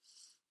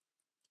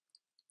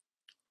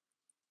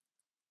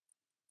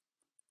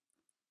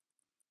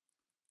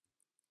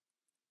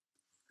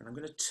 And I'm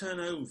going to turn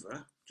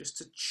over just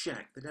to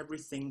check that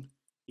everything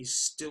is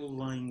still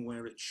lying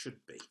where it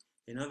should be.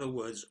 In other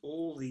words,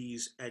 all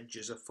these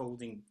edges are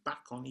folding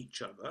back on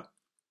each other,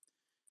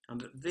 and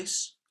that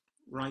this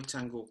right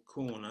angle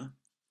corner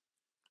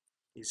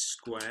is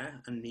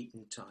square and neat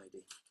and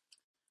tidy.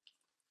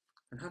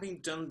 And having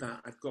done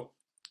that, I've got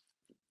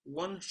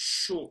one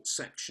short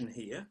section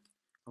here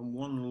and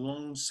one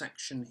long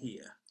section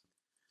here.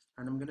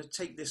 And I'm going to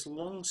take this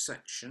long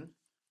section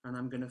and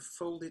I'm going to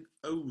fold it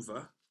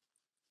over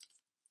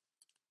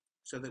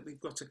so that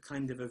we've got a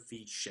kind of a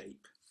V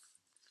shape.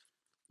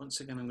 Once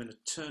again, I'm going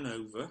to turn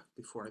over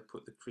before I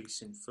put the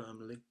crease in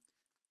firmly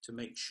to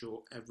make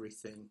sure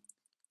everything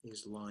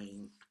is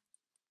lying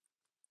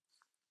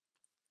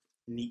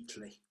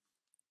neatly.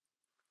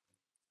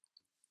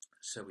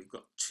 So we've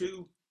got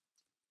two,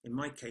 in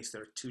my case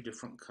there are two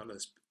different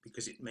colours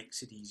because it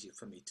makes it easier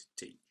for me to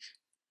teach.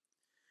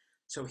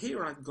 So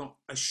here I've got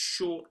a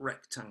short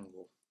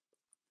rectangle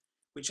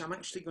which I'm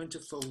actually going to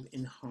fold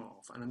in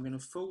half, and I'm going to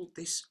fold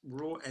this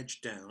raw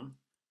edge down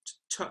to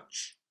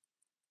touch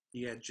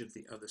the edge of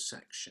the other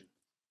section.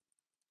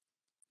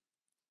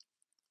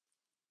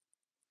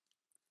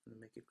 I'm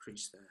going to make a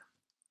crease there.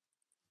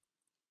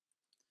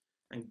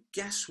 And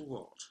guess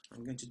what?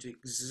 I'm going to do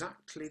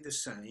exactly the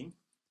same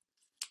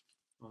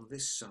on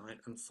this side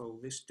and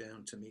fold this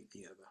down to meet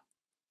the other.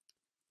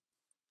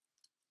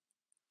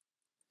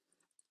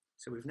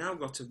 So we've now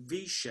got a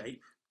V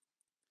shape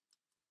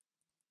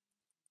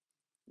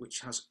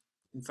which has,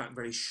 in fact,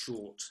 very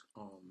short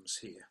arms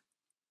here.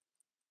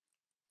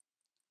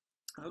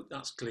 I hope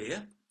that's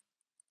clear,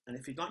 and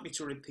if you'd like me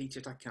to repeat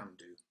it, I can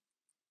do.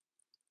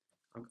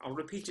 I'll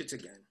repeat it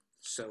again.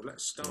 So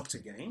let's start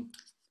again,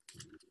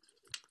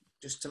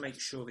 just to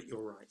make sure that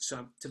you're right.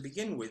 So to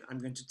begin with, I'm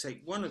going to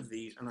take one of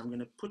these and I'm going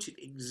to put it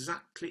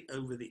exactly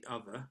over the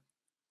other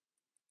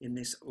in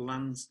this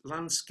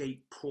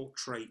landscape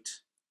portrait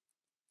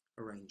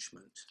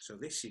arrangement. So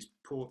this is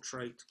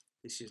portrait,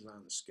 this is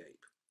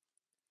landscape.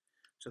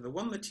 So the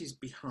one that is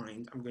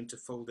behind, I'm going to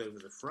fold over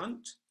the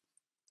front,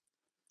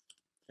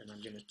 and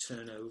I'm going to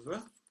turn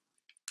over,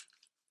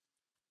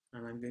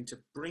 and I'm going to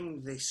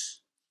bring this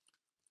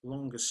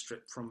longer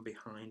strip from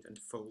behind and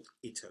fold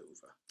it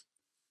over.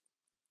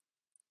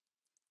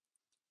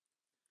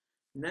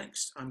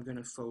 Next, I'm going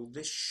to fold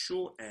this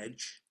short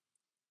edge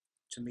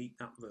to meet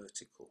that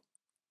vertical.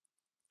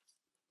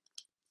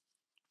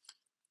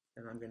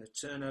 Then I'm going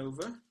to turn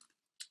over,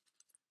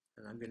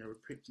 and I'm going to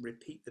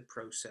repeat the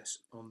process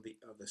on the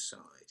other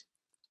side.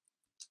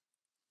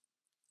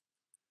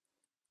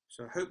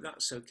 So I hope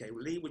that's okay.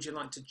 Lee, would you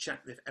like to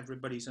check if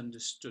everybody's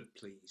understood,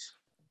 please?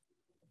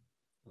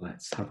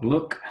 Let's have a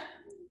look.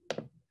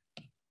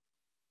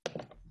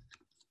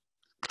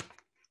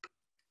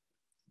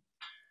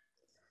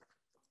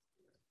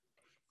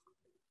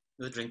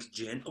 Another drink of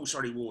gin. Oh,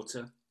 sorry,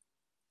 water.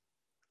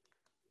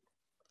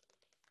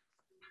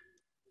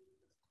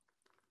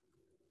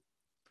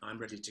 I'm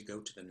ready to go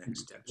to the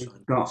next step. So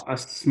We've got a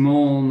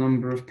small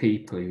number of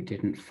people who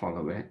didn't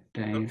follow it,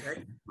 Dave.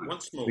 Okay,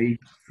 once more.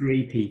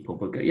 Three people,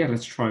 but yeah,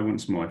 let's try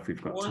once more if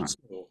we've got time. Once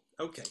more.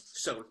 Okay,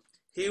 so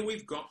here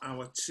we've got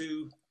our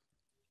two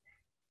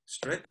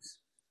strips.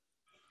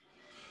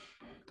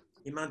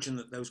 Imagine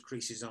that those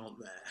creases aren't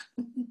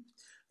there.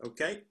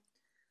 Okay,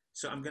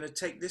 so I'm going to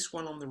take this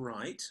one on the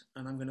right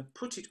and I'm going to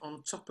put it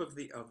on top of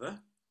the other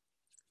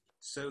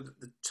so that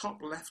the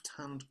top left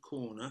hand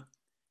corner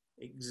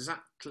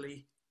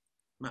exactly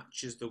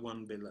matches the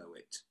one below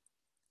it.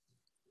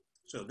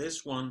 So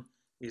this one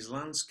is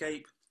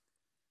landscape,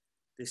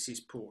 this is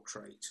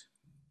portrait.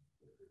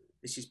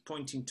 This is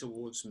pointing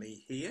towards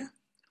me here,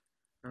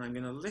 and I'm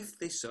going to lift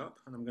this up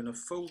and I'm going to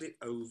fold it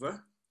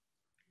over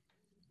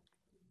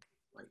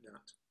like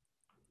that.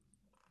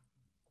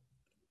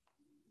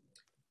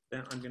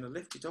 Then I'm going to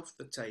lift it off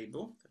the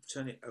table,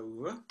 turn it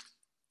over.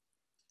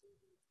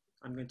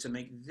 I'm going to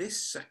make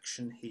this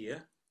section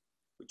here,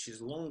 which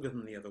is longer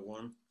than the other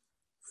one,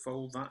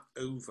 fold that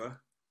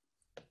over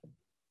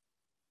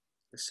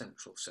the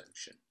central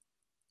section.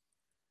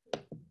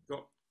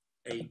 Got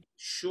a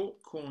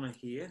short corner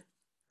here,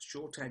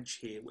 short edge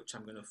here, which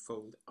I'm going to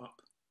fold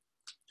up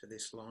to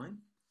this line.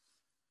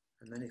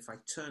 And then if I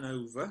turn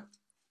over,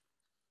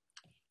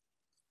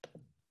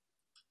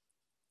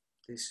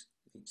 this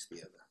meets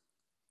the other.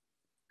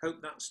 Hope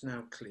that's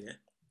now clear.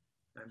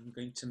 I'm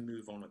going to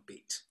move on a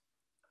bit.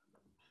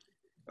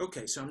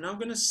 Okay, so I'm now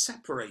going to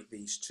separate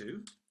these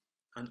two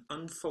and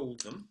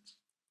unfold them.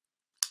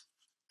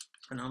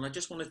 And I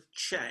just want to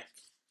check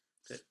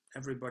that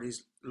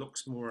everybody's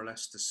looks more or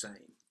less the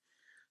same.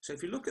 So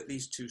if you look at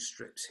these two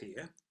strips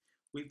here,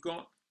 we've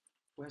got,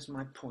 where's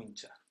my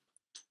pointer?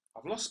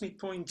 I've lost my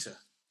pointer.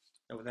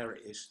 Oh, there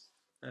it is.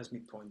 There's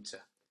my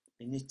pointer,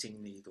 my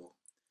knitting needle.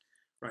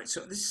 Right,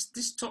 so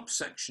this top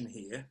section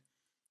here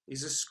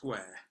is a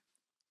square.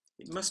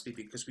 It must be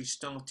because we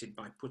started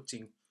by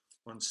putting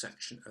one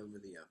section over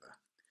the other.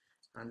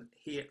 And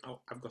here,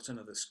 oh, I've got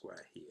another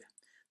square here.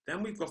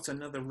 Then we've got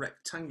another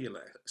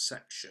rectangular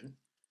section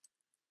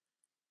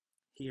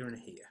here and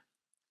here.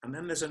 And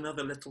then there's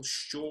another little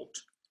short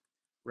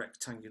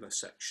rectangular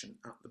section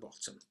at the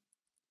bottom.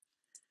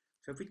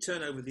 So if we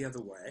turn over the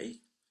other way,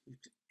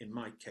 in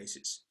my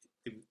case,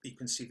 you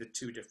can see the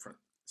two different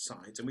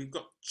sides. And we've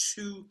got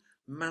two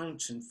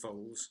mountain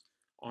folds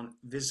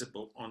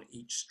visible on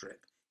each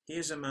strip.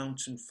 Here's a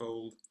mountain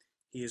fold,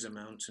 here's a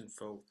mountain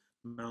fold,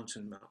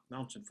 mountain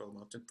fold,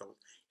 mountain fold.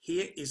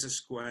 Here is a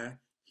square,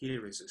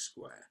 here is a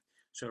square.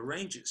 So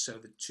arrange it so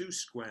the two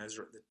squares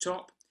are at the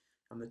top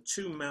and the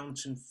two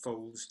mountain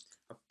folds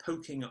are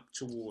poking up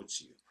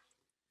towards you.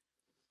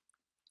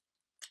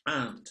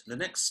 And the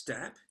next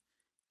step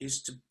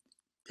is to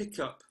pick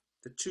up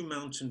the two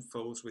mountain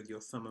folds with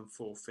your thumb and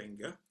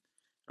forefinger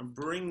and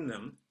bring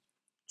them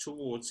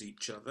towards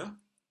each other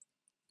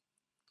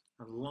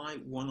and lie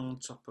one on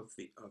top of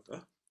the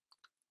other,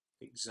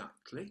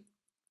 exactly,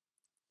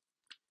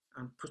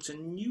 and put a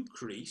new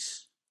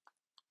crease,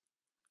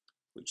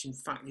 which in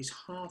fact is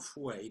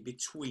halfway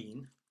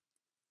between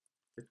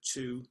the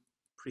two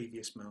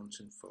previous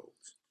mountain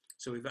folds.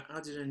 So we've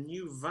added a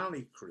new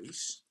valley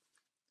crease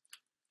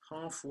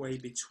halfway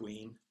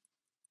between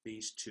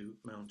these two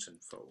mountain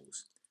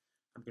folds.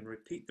 I'm going to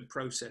repeat the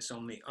process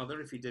on the other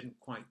if you didn't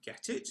quite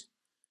get it.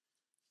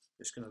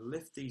 Just going to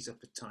lift these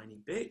up a tiny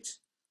bit.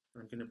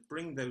 I'm going to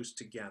bring those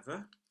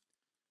together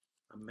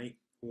and make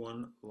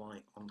one lie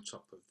on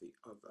top of the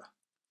other.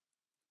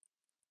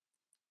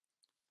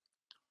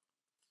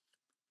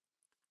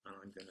 And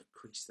I'm going to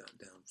crease that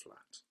down flat.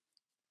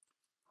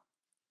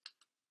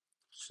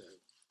 So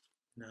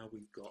now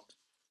we've got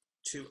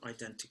two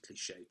identically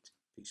shaped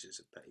pieces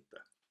of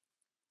paper.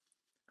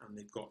 And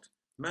they've got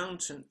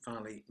mountain,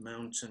 valley,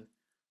 mountain,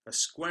 a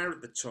square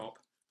at the top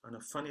and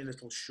a funny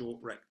little short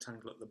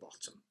rectangle at the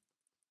bottom.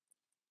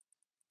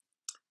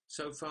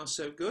 So far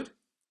so good.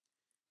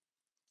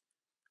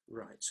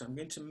 Right, so I'm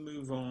going to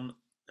move on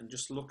and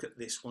just look at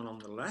this one on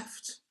the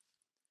left.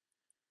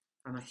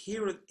 And I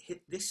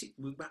hit this,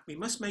 we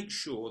must make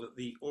sure that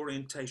the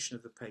orientation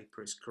of the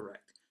paper is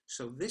correct.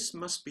 So this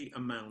must be a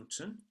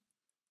mountain,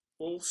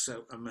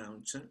 also a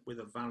mountain with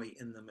a valley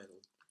in the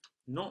middle.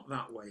 Not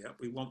that way up,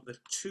 we want the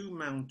two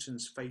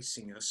mountains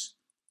facing us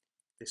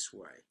this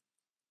way.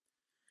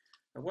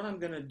 Now what I'm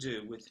going to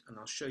do with, and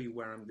I'll show you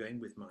where I'm going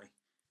with my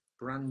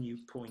brand new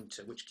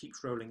pointer, which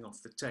keeps rolling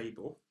off the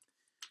table,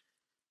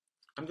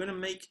 I'm going to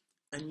make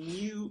a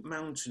new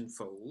mountain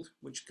fold,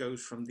 which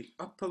goes from the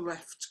upper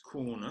left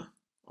corner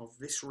of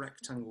this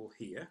rectangle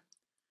here,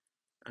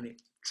 and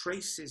it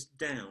traces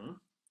down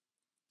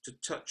to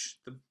touch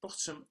the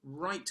bottom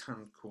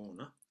right-hand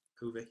corner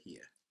over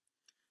here.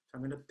 So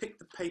I'm going to pick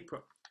the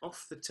paper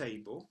off the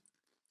table,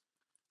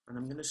 and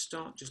I'm going to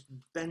start just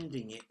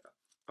bending it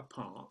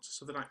apart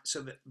so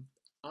that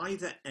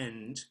either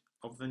end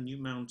of the new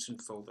mountain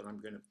fold that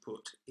I'm going to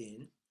put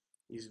in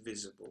is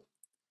visible.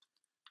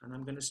 and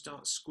I'm going to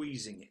start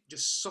squeezing it,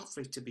 just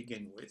softly to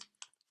begin with,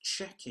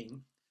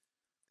 checking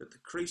that the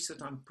crease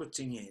that I'm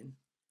putting in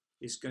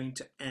is going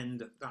to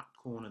end at that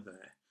corner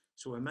there.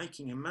 So we're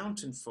making a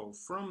mountain fold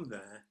from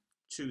there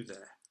to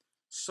there,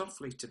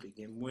 softly to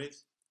begin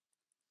with,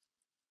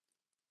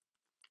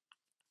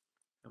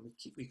 and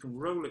we can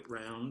roll it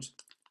round.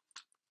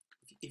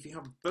 If you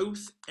have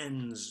both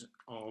ends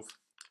of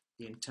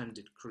the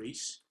intended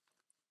crease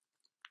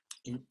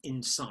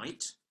in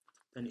sight,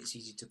 then it's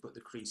easy to put the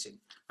crease in.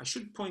 I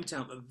should point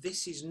out that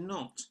this is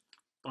not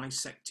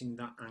bisecting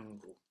that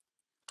angle.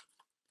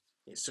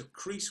 It's a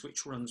crease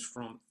which runs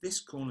from this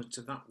corner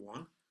to that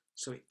one,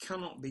 so it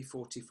cannot be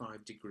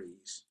 45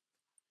 degrees.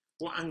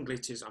 What angle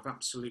it is, I've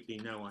absolutely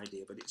no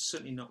idea, but it's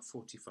certainly not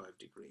 45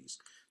 degrees.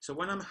 So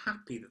when I'm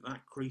happy that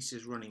that crease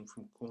is running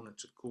from corner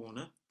to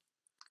corner,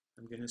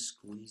 I'm going to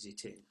squeeze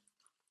it in.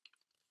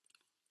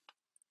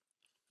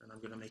 And I'm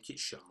going to make it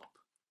sharp.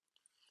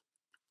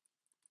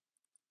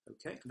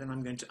 Okay, then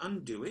I'm going to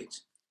undo it,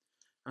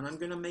 and I'm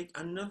going to make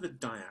another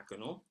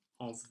diagonal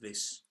of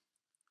this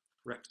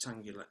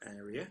rectangular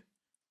area.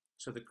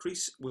 So the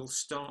crease will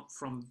start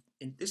from,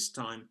 in this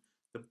time,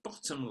 the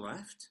bottom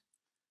left,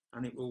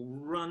 and it will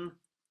run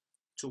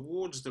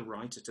towards the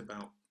right at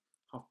about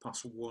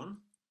 1:30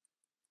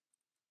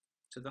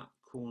 to that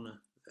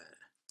corner there.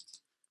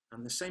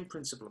 And the same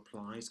principle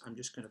applies. I'm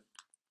just going to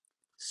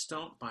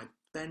start by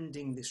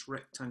bending this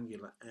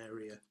rectangular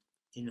area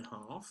in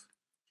half,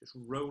 just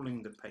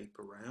rolling the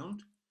paper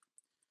round,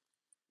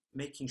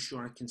 making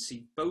sure I can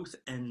see both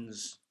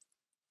ends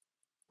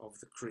of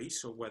the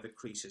crease, or where the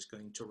crease is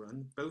going to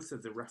run, both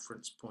of the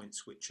reference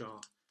points, which are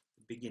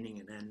the beginning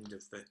and end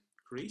of the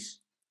crease,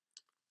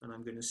 and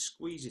I'm going to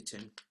squeeze it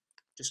in,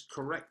 just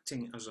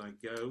correcting as I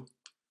go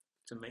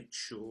to make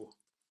sure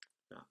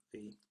that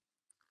the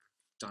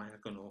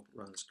diagonal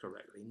runs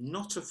correctly.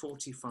 Not a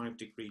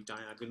 45-degree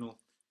diagonal,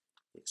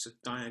 it's a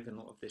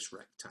diagonal of this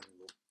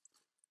rectangle.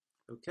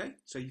 Okay,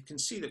 so you can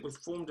see that we've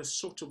formed a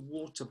sort of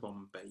water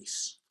bomb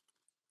base,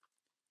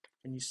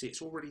 and you see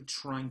it's already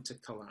trying to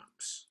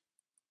collapse.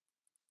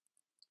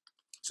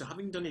 So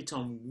having done it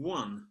on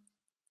one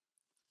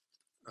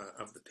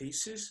of the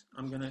pieces,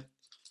 I'm going to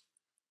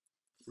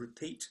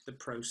repeat the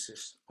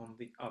process on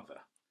the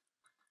other,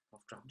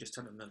 after I've just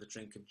had another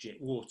drink of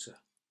water.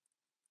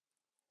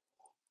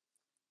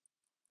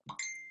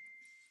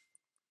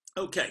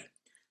 Okay,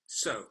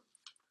 so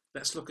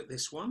let's look at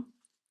this one.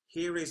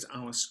 Here is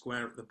our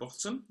square at the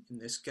bottom, in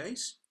this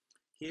case.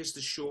 Here's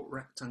the short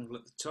rectangle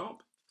at the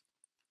top.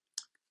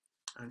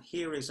 And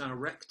here is our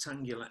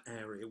rectangular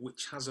area,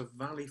 which has a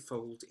valley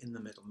fold in the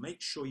middle.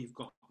 Make sure you've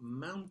got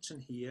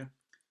mountain here,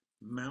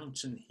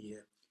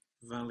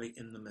 valley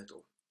in the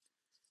middle.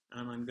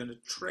 And I'm going to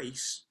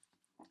trace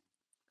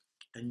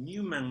a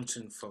new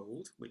mountain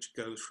fold, which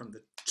goes from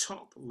the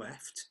top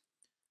left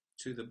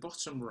to the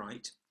bottom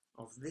right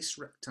of this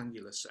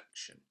rectangular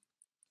section.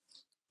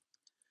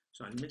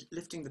 So I'm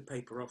lifting the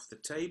paper off the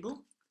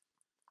table.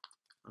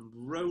 I'm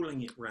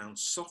rolling it round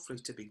softly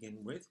to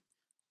begin with,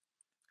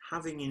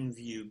 having in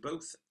view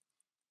both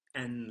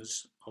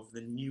ends of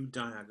the new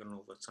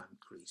diagonal that I'm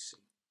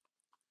creasing.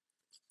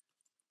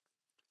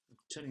 I'm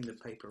turning the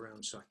paper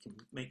around so I can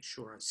make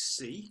sure I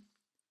see.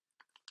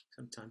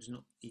 Sometimes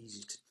not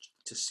easy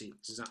to see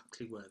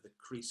exactly where the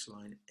crease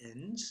line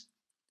ends.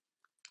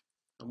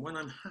 And when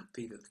I'm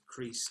happy that the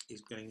crease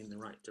is going in the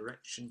right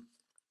direction,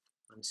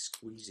 I'm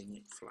squeezing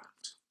it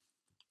flat.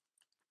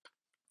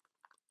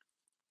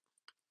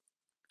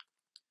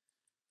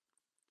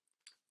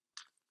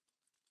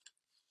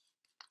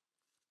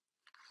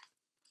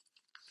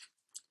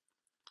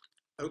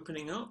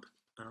 Opening up,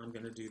 and I'm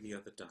going to do the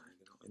other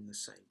diagonal in the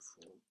same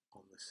form,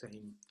 on the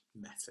same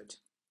method.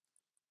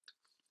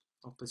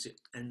 Opposite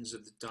ends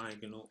of the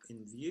diagonal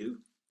in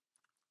view,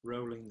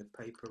 rolling the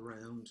paper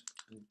round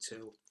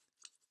until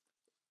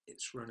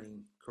it's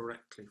running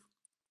correctly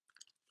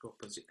to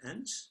opposite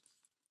ends,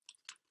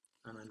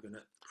 and I'm going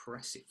to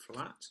press it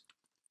flat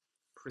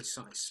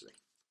precisely.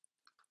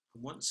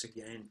 And once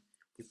again,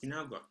 we've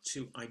now got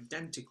two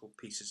identical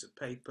pieces of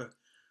paper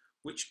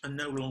which are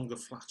no longer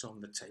flat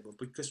on the table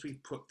because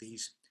we've put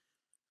these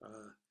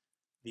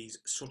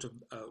sort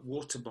of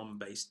water bomb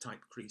based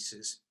type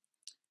creases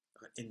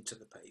into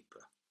the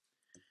paper.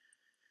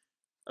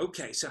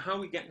 Okay, so how are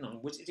we getting on?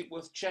 Is it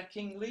worth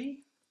checking,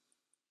 Lee?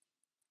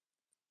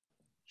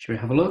 Should we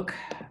have a look?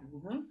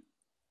 Mm-hmm.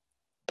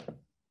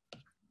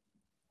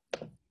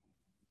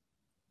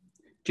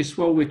 Just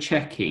while we're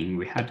checking,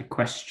 we had a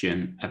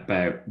question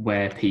about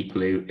where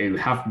people who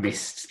have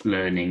missed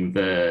learning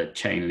the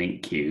chain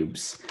link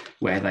cubes,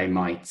 where they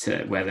might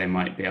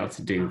be able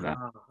to do that.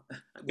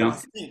 Well, I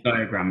think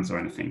diagrams or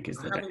anything, is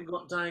there? I haven't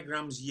got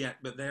diagrams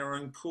yet, but they are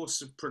in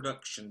course of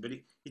production. But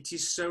it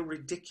is so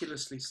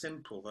ridiculously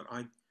simple that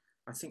I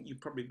think you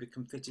probably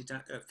can figure it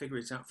out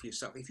for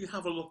yourself. If you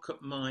have a look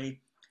at my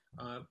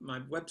my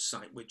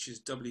website, which is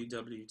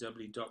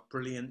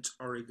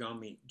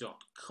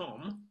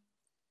www.brilliantorigami.com,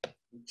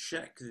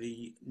 check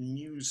the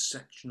news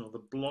section or the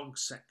blog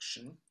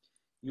section,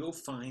 you'll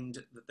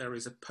find that there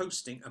is a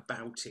posting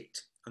about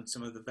it. and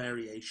some of the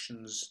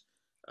variations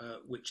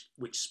which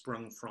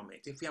sprung from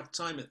it. If we have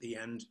time at the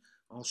end,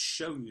 I'll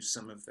show you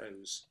some of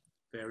those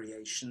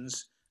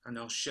variations, and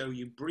I'll show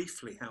you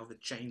briefly how the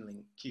chain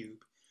link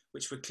cube,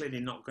 which we're clearly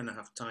not going to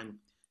have time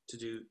to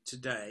do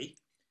today,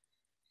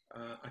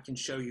 I can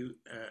show you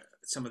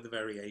some of the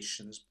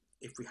variations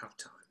if we have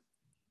time.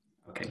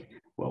 Okay.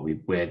 Well,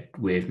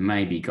 we've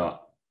maybe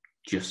got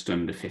just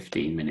under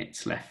 15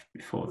 minutes left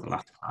before the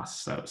last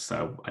class,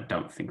 so I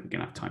don't think we're going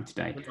to have time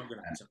today. We're not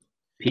going to have time.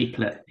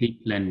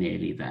 People are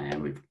nearly there.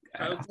 We've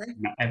okay.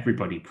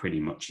 Everybody pretty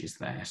much is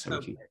there, so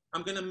okay.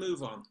 I'm going to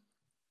move on.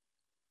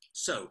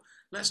 So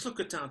let's look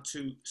at our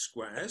two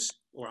squares,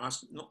 or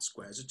not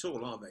squares at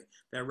all, are they?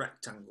 They're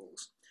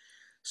rectangles.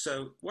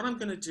 So what I'm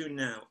going to do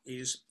now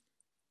is,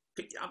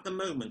 at the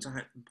moment, I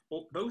have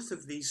both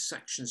of these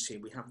sections here.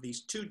 We have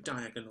these two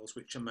diagonals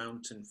which are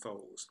mountain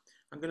folds.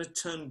 I'm going to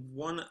turn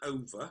one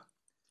over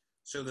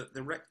so that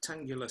the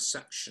rectangular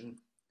section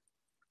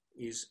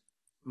is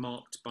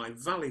marked by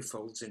valley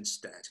folds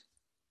instead.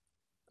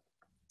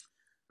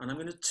 And I'm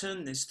going to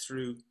turn this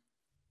through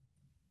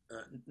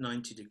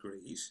 90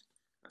 degrees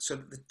so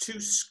that the two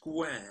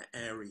square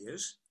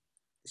areas,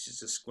 this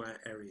is a square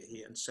area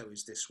here and so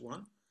is this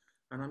one,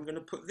 and I'm going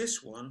to put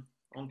this one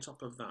on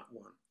top of that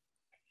one.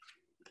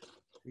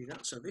 See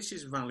that? So this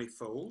is valley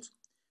fold,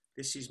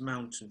 this is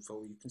mountain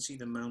fold. You can see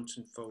the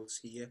mountain folds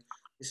here.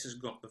 This has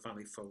got the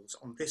valley folds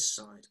on this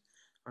side.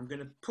 I'm going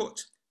to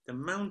put the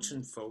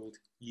mountain fold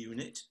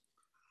unit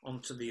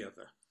onto the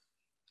other.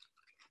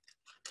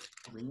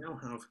 We now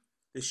have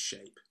this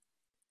shape.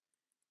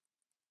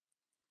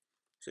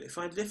 So if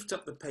I lift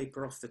up the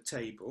paper off the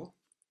table,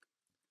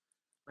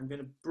 I'm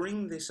going to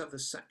bring this other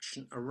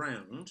section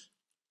around,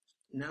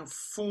 now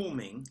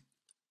forming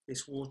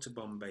this water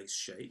bomb base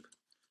shape,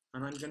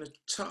 and I'm going to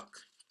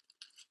tuck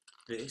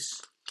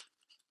this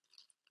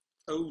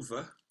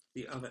over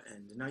the other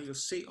end. And now you'll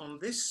see on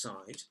this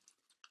side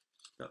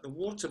that the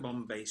water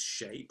bomb base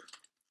shape,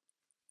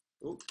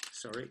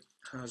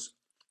 has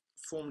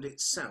formed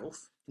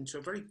itself into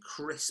a very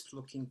crisp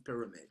looking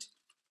pyramid.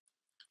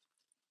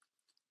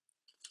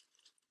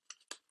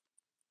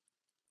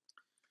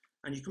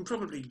 And you can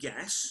probably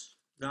guess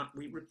that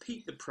we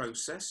repeat the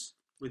process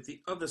with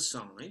the other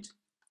side.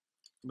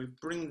 We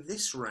bring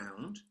this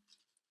round.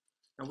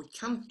 Now we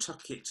can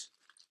tuck it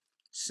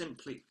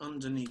simply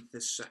underneath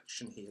this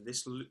section here,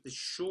 this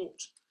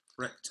short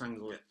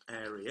rectangular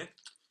area,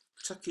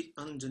 tuck it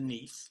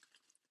underneath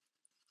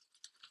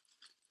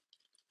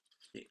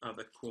the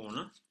other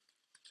corner,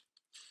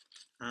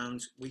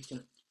 and we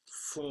can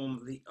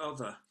form the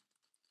other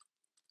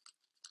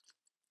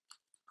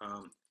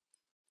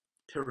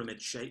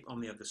pyramid shape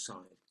on the other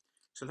side.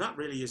 So that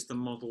really is the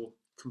model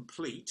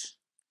complete,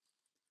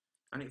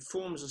 and it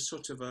forms a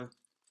sort of a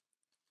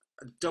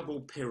double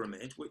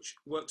pyramid, which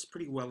works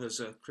pretty well as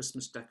a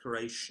Christmas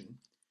decoration,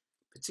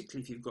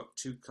 particularly if you've got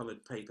two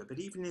coloured paper. But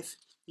even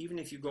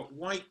if you've got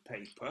white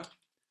paper, it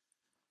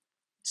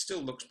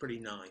still looks pretty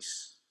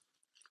nice.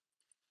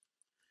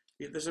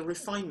 There's a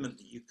refinement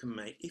that you can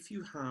make if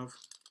you have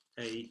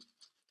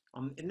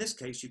in this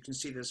case you can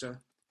see there's a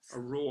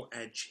raw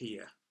edge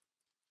here.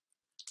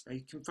 Now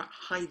you can in fact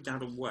hide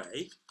that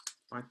away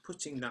by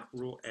putting that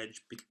raw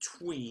edge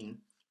between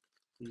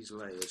these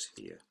layers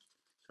here.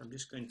 So I'm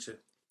just going to,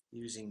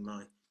 using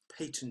my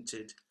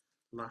patented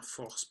La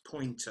Fosse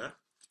pointer,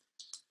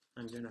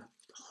 I'm going to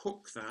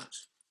hook that,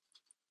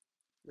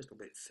 a little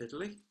bit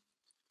fiddly,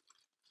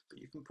 but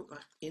you can put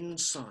that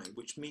inside,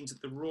 which means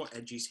that the raw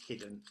edge is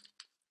hidden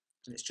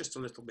and it's just a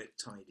little bit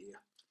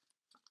tidier.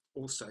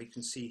 Also, you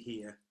can see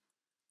here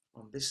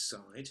on this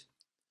side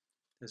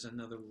there's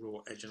another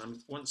raw edge,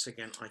 and once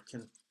again I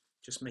can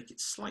just make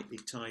it slightly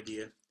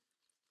tidier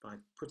by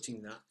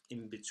putting that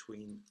in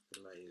between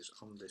the layers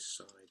on this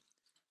side.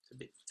 It's a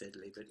bit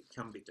fiddly, but it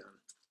can be done.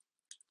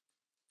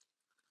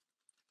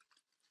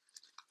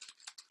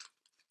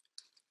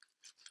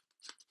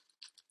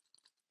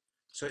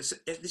 So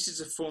this is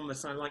a form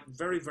that I like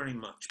very, very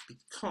much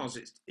because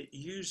it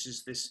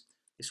uses this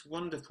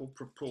wonderful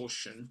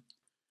proportion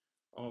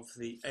of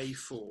the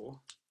A4,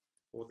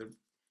 or the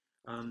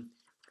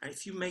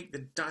if you make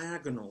the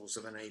diagonals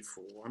of an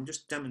A4, I'm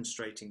just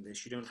demonstrating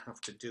this, you don't have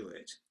to do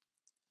it.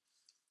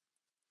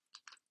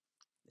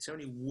 This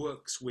only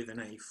works with an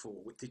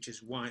A4, which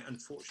is why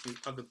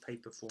unfortunately other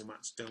paper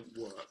formats don't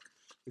work.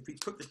 If we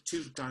put the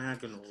two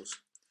diagonals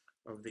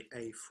of the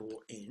A4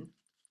 in,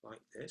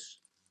 like this,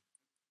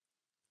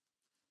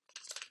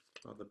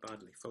 rather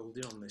badly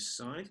folded on this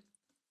side,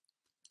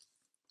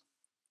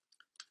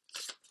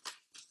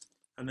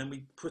 and then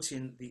we put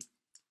in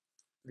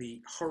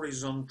the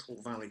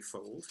horizontal valley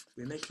fold,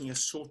 we're making a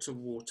sort of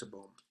water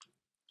bomb,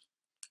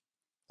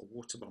 a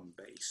water bomb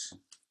base.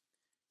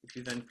 If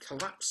you then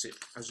collapse it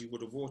as you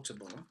would a water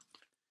bomb,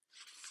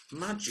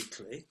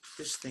 magically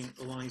this thing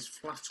lies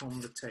flat on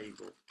the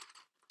table.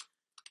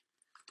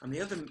 And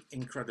the other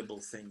incredible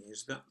thing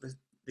is that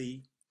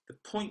the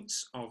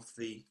points of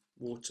the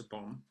water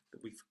bomb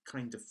that we've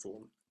kind of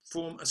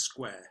form a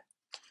square,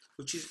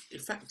 which is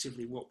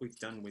effectively what we've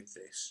done with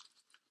this.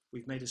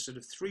 we've made a sort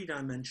of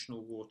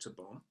three-dimensional water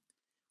bomb,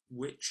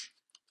 which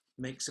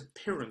makes a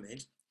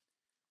pyramid,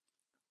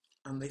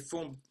 and they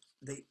form,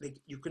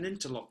 you can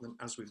interlock them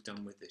as we've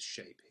done with this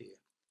shape here.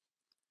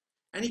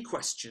 Any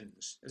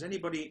questions? Has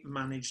anybody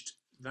managed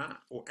that,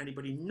 or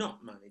anybody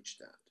not managed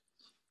that?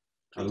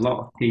 A lot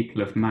of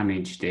people have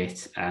managed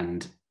it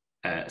and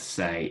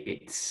say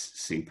it's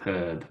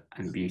superb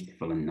and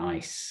beautiful and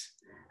nice,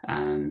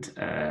 and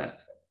a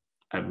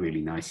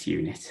really nice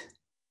unit.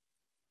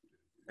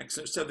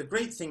 Excellent. So the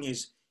great thing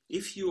is,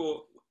 if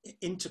you're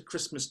into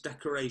Christmas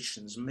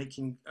decorations,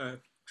 making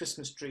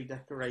Christmas tree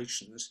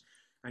decorations,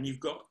 and you've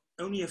got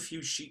only a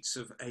few sheets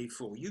of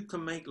A4, you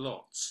can make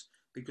lots,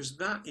 because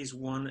that is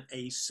one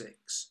A6.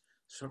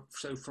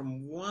 So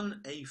from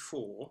one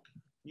A4,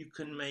 you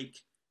can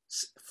make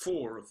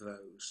 4 of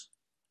those.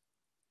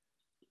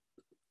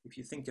 If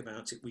you think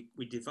about it,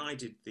 we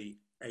divided the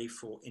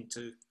A4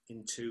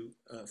 into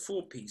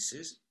 4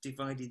 pieces,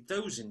 divided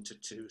those into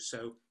 2.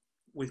 So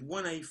with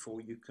one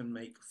A4, you can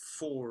make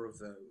 4 of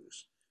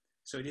those.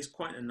 So it is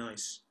quite a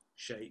nice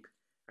shape,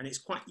 and it's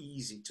quite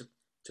easy to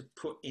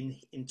put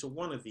into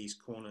one of these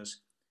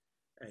corners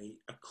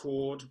a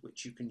cord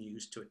which you can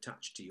use to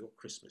attach to your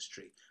Christmas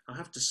tree. I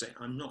have to say,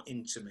 I'm not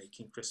into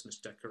making Christmas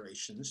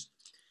decorations,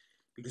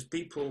 because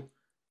people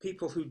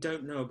who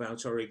don't know about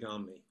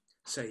origami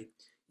say,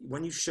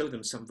 when you show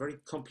them some very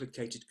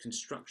complicated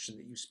construction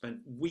that you spent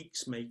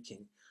weeks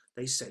making,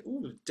 they say,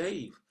 "Oh,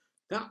 Dave,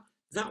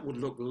 that would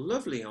look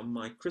lovely on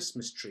my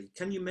Christmas tree.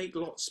 Can you make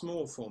lots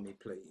more for me,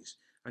 please?"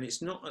 And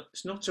it's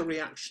not a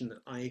reaction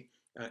that I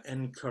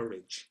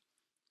encourage.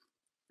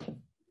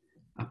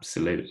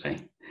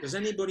 Absolutely. Does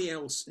anybody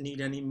else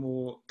need any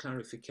more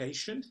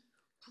clarification?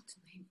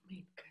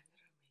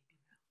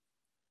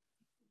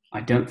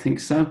 I don't think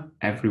so.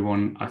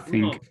 Everyone, I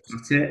think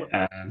that's it.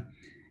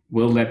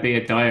 Will there be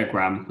a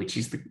diagram, which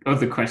is the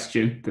other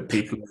question that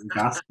people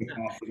have asked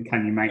about?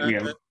 Can you make me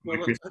a...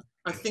 Well,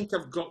 I think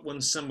I've got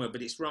one somewhere,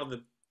 but it's rather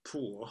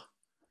poor.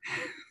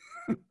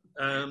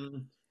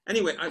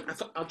 Anyway,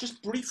 I'll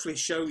just briefly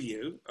show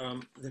you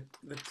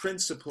the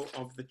principle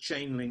of the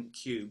chain link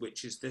cube,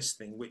 which is this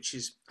thing, which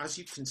is, as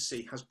you can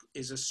see,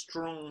 is a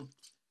strong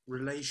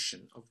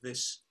relation of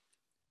this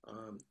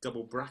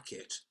double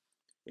bracket.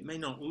 It may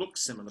not look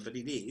similar, but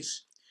it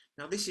is.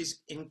 Now, this is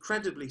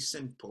incredibly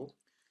simple.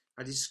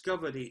 I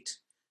discovered it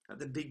at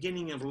the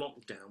beginning of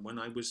lockdown, when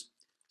I was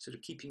sort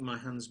of keeping my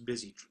hands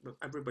busy.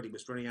 Everybody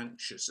was very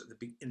anxious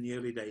in the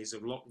early days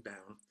of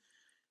lockdown,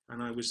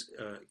 and I was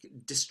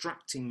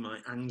distracting my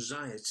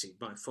anxiety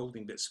by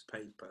folding bits of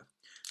paper.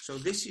 So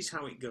this is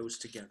how it goes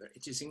together.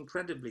 It is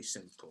incredibly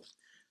simple.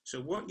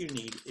 So what you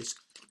need is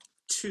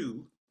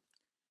two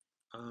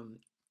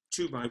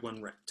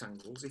 2x1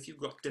 rectangles. If you've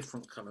got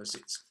different colours,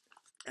 it's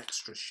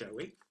extra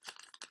showy.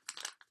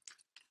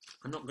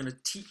 I'm not going to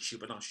teach you,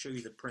 but I'll show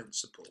you the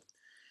principle.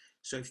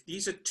 So if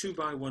these are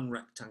 2x1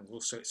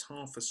 rectangles, so it's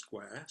half a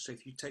square. So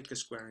if you take a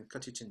square and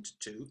cut it into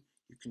 2,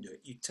 you can do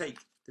it. You take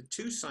the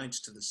 2 sides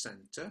to the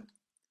centre.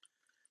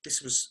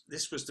 This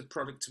was the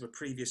product of a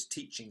previous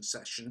teaching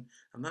session,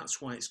 and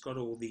that's why it's got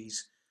all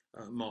these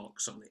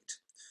marks on it.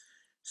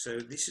 So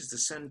this is the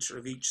centre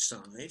of each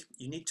side.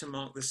 You need to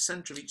mark the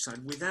centre of each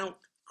side without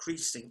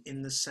creasing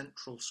in the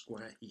central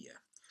square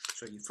here.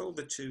 So you fold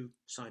the 2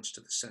 sides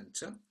to the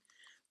centre.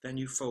 Then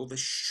you fold the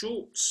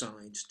short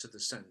sides to the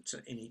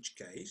centre in each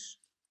case,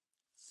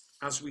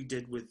 as we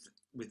did with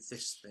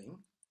this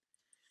thing.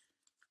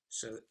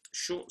 So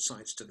short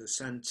sides to the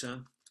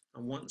centre,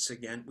 and once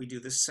again we do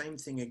the same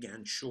thing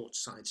again, short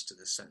sides to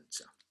the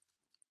centre.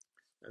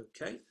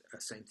 Okay,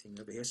 same thing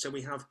over here. So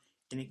we have,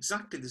 in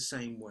exactly the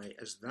same way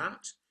as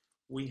that,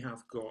 we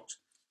have got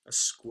a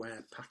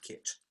square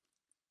packet.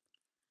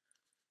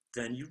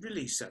 Then you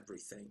release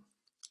everything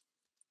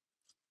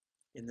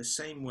in the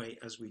same way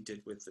as we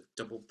did with the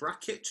double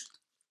bracket,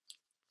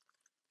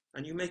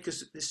 and you make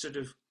this sort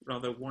of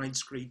rather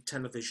widescreen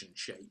television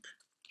shape.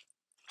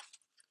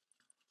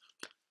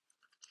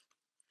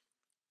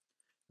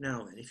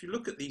 Now then, if you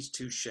look at these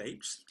 2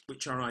 shapes,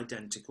 which are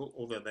identical,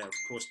 although they're of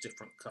course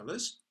different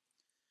colours,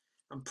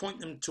 and point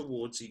them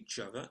towards each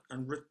other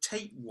and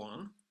rotate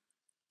one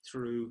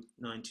through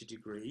 90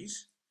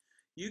 degrees,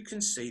 you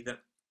can see that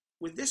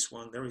with this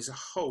one there is a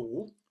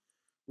hole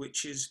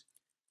which is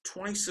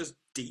twice as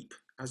deep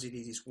as it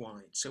is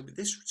wide. So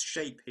this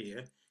shape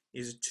here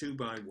is a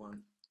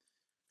 2x1.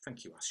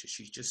 Thank you, Asha,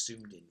 she's just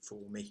zoomed in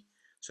for me.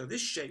 So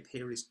this shape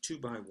here is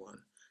 2x1.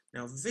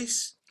 Now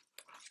this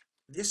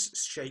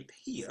shape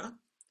here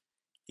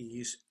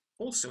is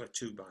also a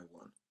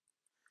 2x1.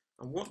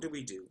 And what do?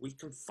 We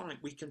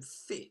can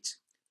fit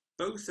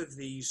both of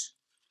these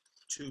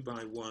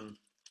 2x1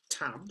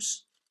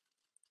 tabs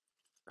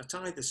at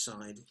either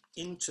side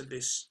into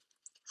this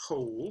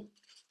hole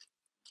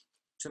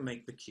to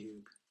make the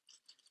cube.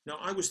 Now,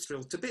 I was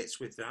thrilled to bits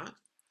with that.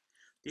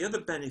 The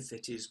other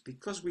benefit is,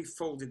 because we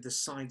folded the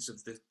sides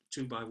of the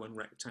 2x1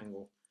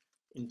 rectangle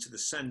into the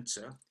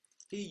centre,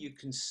 here you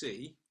can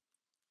see,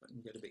 I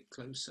can get a bit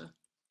closer,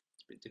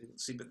 it's a bit difficult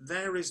to see, but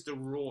there is the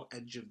raw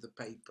edge of the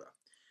paper.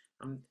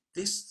 And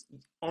this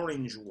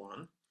orange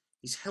one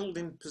is held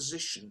in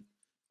position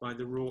by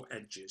the raw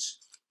edges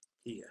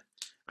here.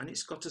 And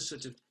it's got a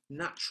sort of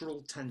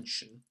natural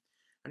tension,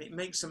 and it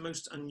makes a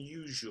most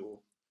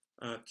unusual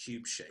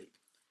cube shape.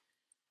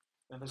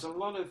 Now there's a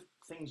lot of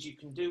things you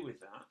can do with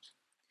that.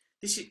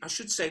 This is, I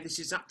should say, this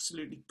is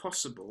absolutely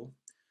possible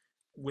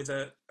with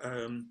a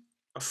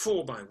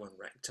 4x1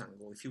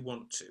 rectangle if you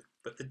want to,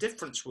 but the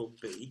difference will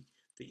be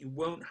that you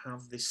won't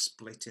have this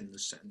split in the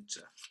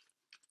center.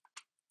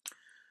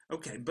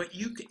 Okay, but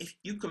you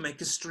can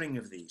make a string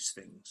of these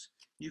things.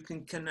 You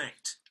can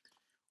connect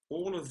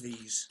all of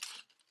these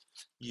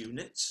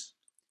units,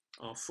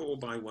 are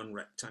 4x1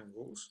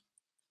 rectangles,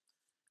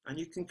 and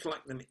you can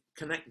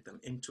connect them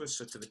into a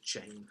sort of a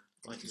chain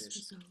like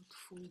this. Without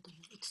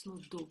folding, it's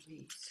not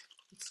doorways,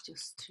 it's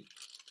just strip.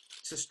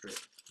 It's a strip,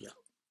 yeah.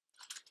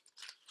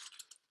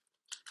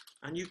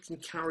 And you can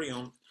carry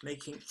on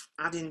making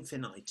ad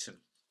infinitum,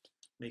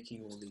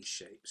 making all these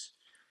shapes.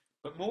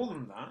 But more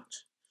than that,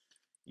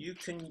 you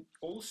can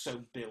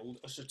also build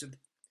a sort of,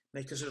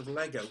 make a sort of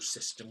Lego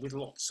system with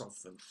lots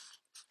of them.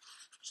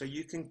 So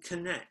you can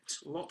connect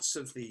lots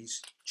of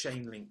these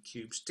chain link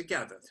cubes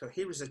together. So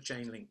here is a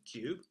chain link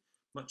cube,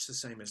 much the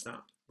same as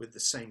that, with the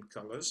same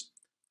colors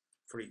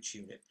for each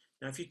unit.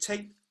 Now if you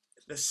take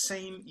the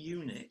same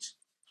unit,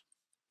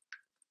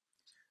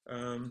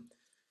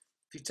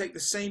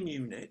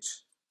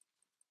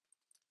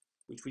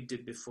 which we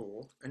did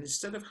before, and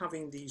instead of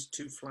having these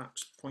two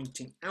flaps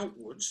pointing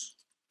outwards,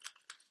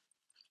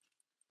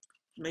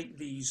 make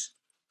these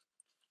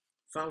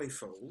valley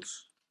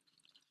folds,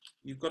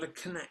 you've got a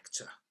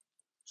connector.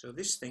 So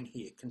this thing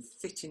here can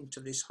fit into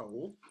this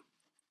hole,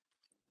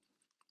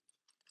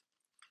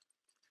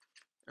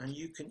 and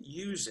you can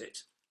use it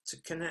to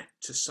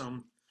connect to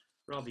some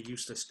rather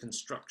useless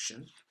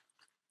construction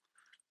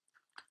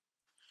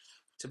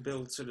to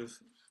build sort of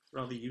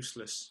rather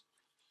useless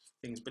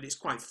things, but it's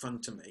quite fun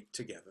to make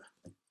together.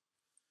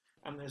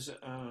 And there's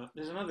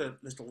another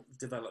little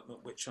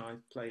development which I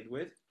played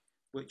with,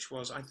 which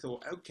was, I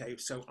thought, okay,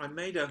 so I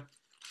made a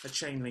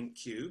chain link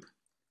cube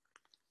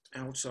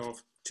out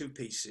of two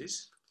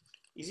pieces.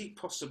 Is it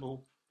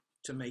possible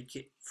to make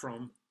it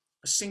from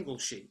a single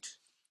sheet?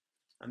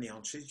 And the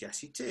answer is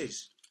yes, it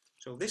is.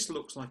 So this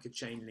looks like a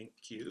chain link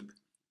cube,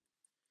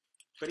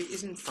 but it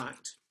is in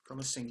fact from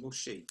a single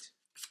sheet.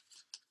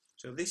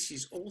 So this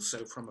is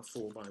also from a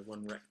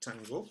 4x1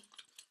 rectangle.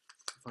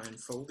 If I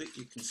unfold it,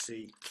 you can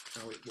see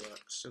how it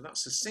works. So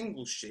that's a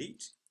single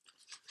sheet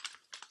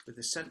with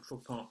the central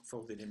part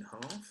folded in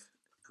half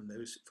and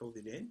those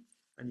folded in.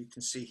 And you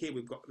can see here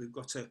we've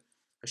got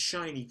a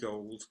shiny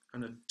gold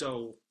and a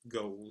dull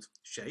gold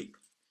shape.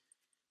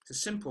 It's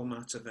a simple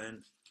matter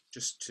then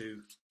just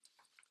to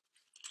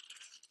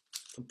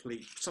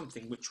complete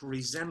something which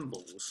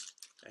resembles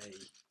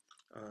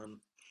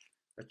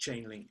a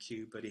chain link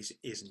cube, but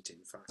isn't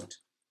in fact.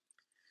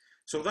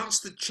 So that's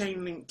the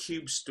chain link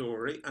cube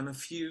story and a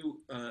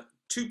few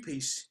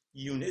two-piece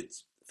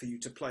units for you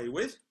to play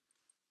with.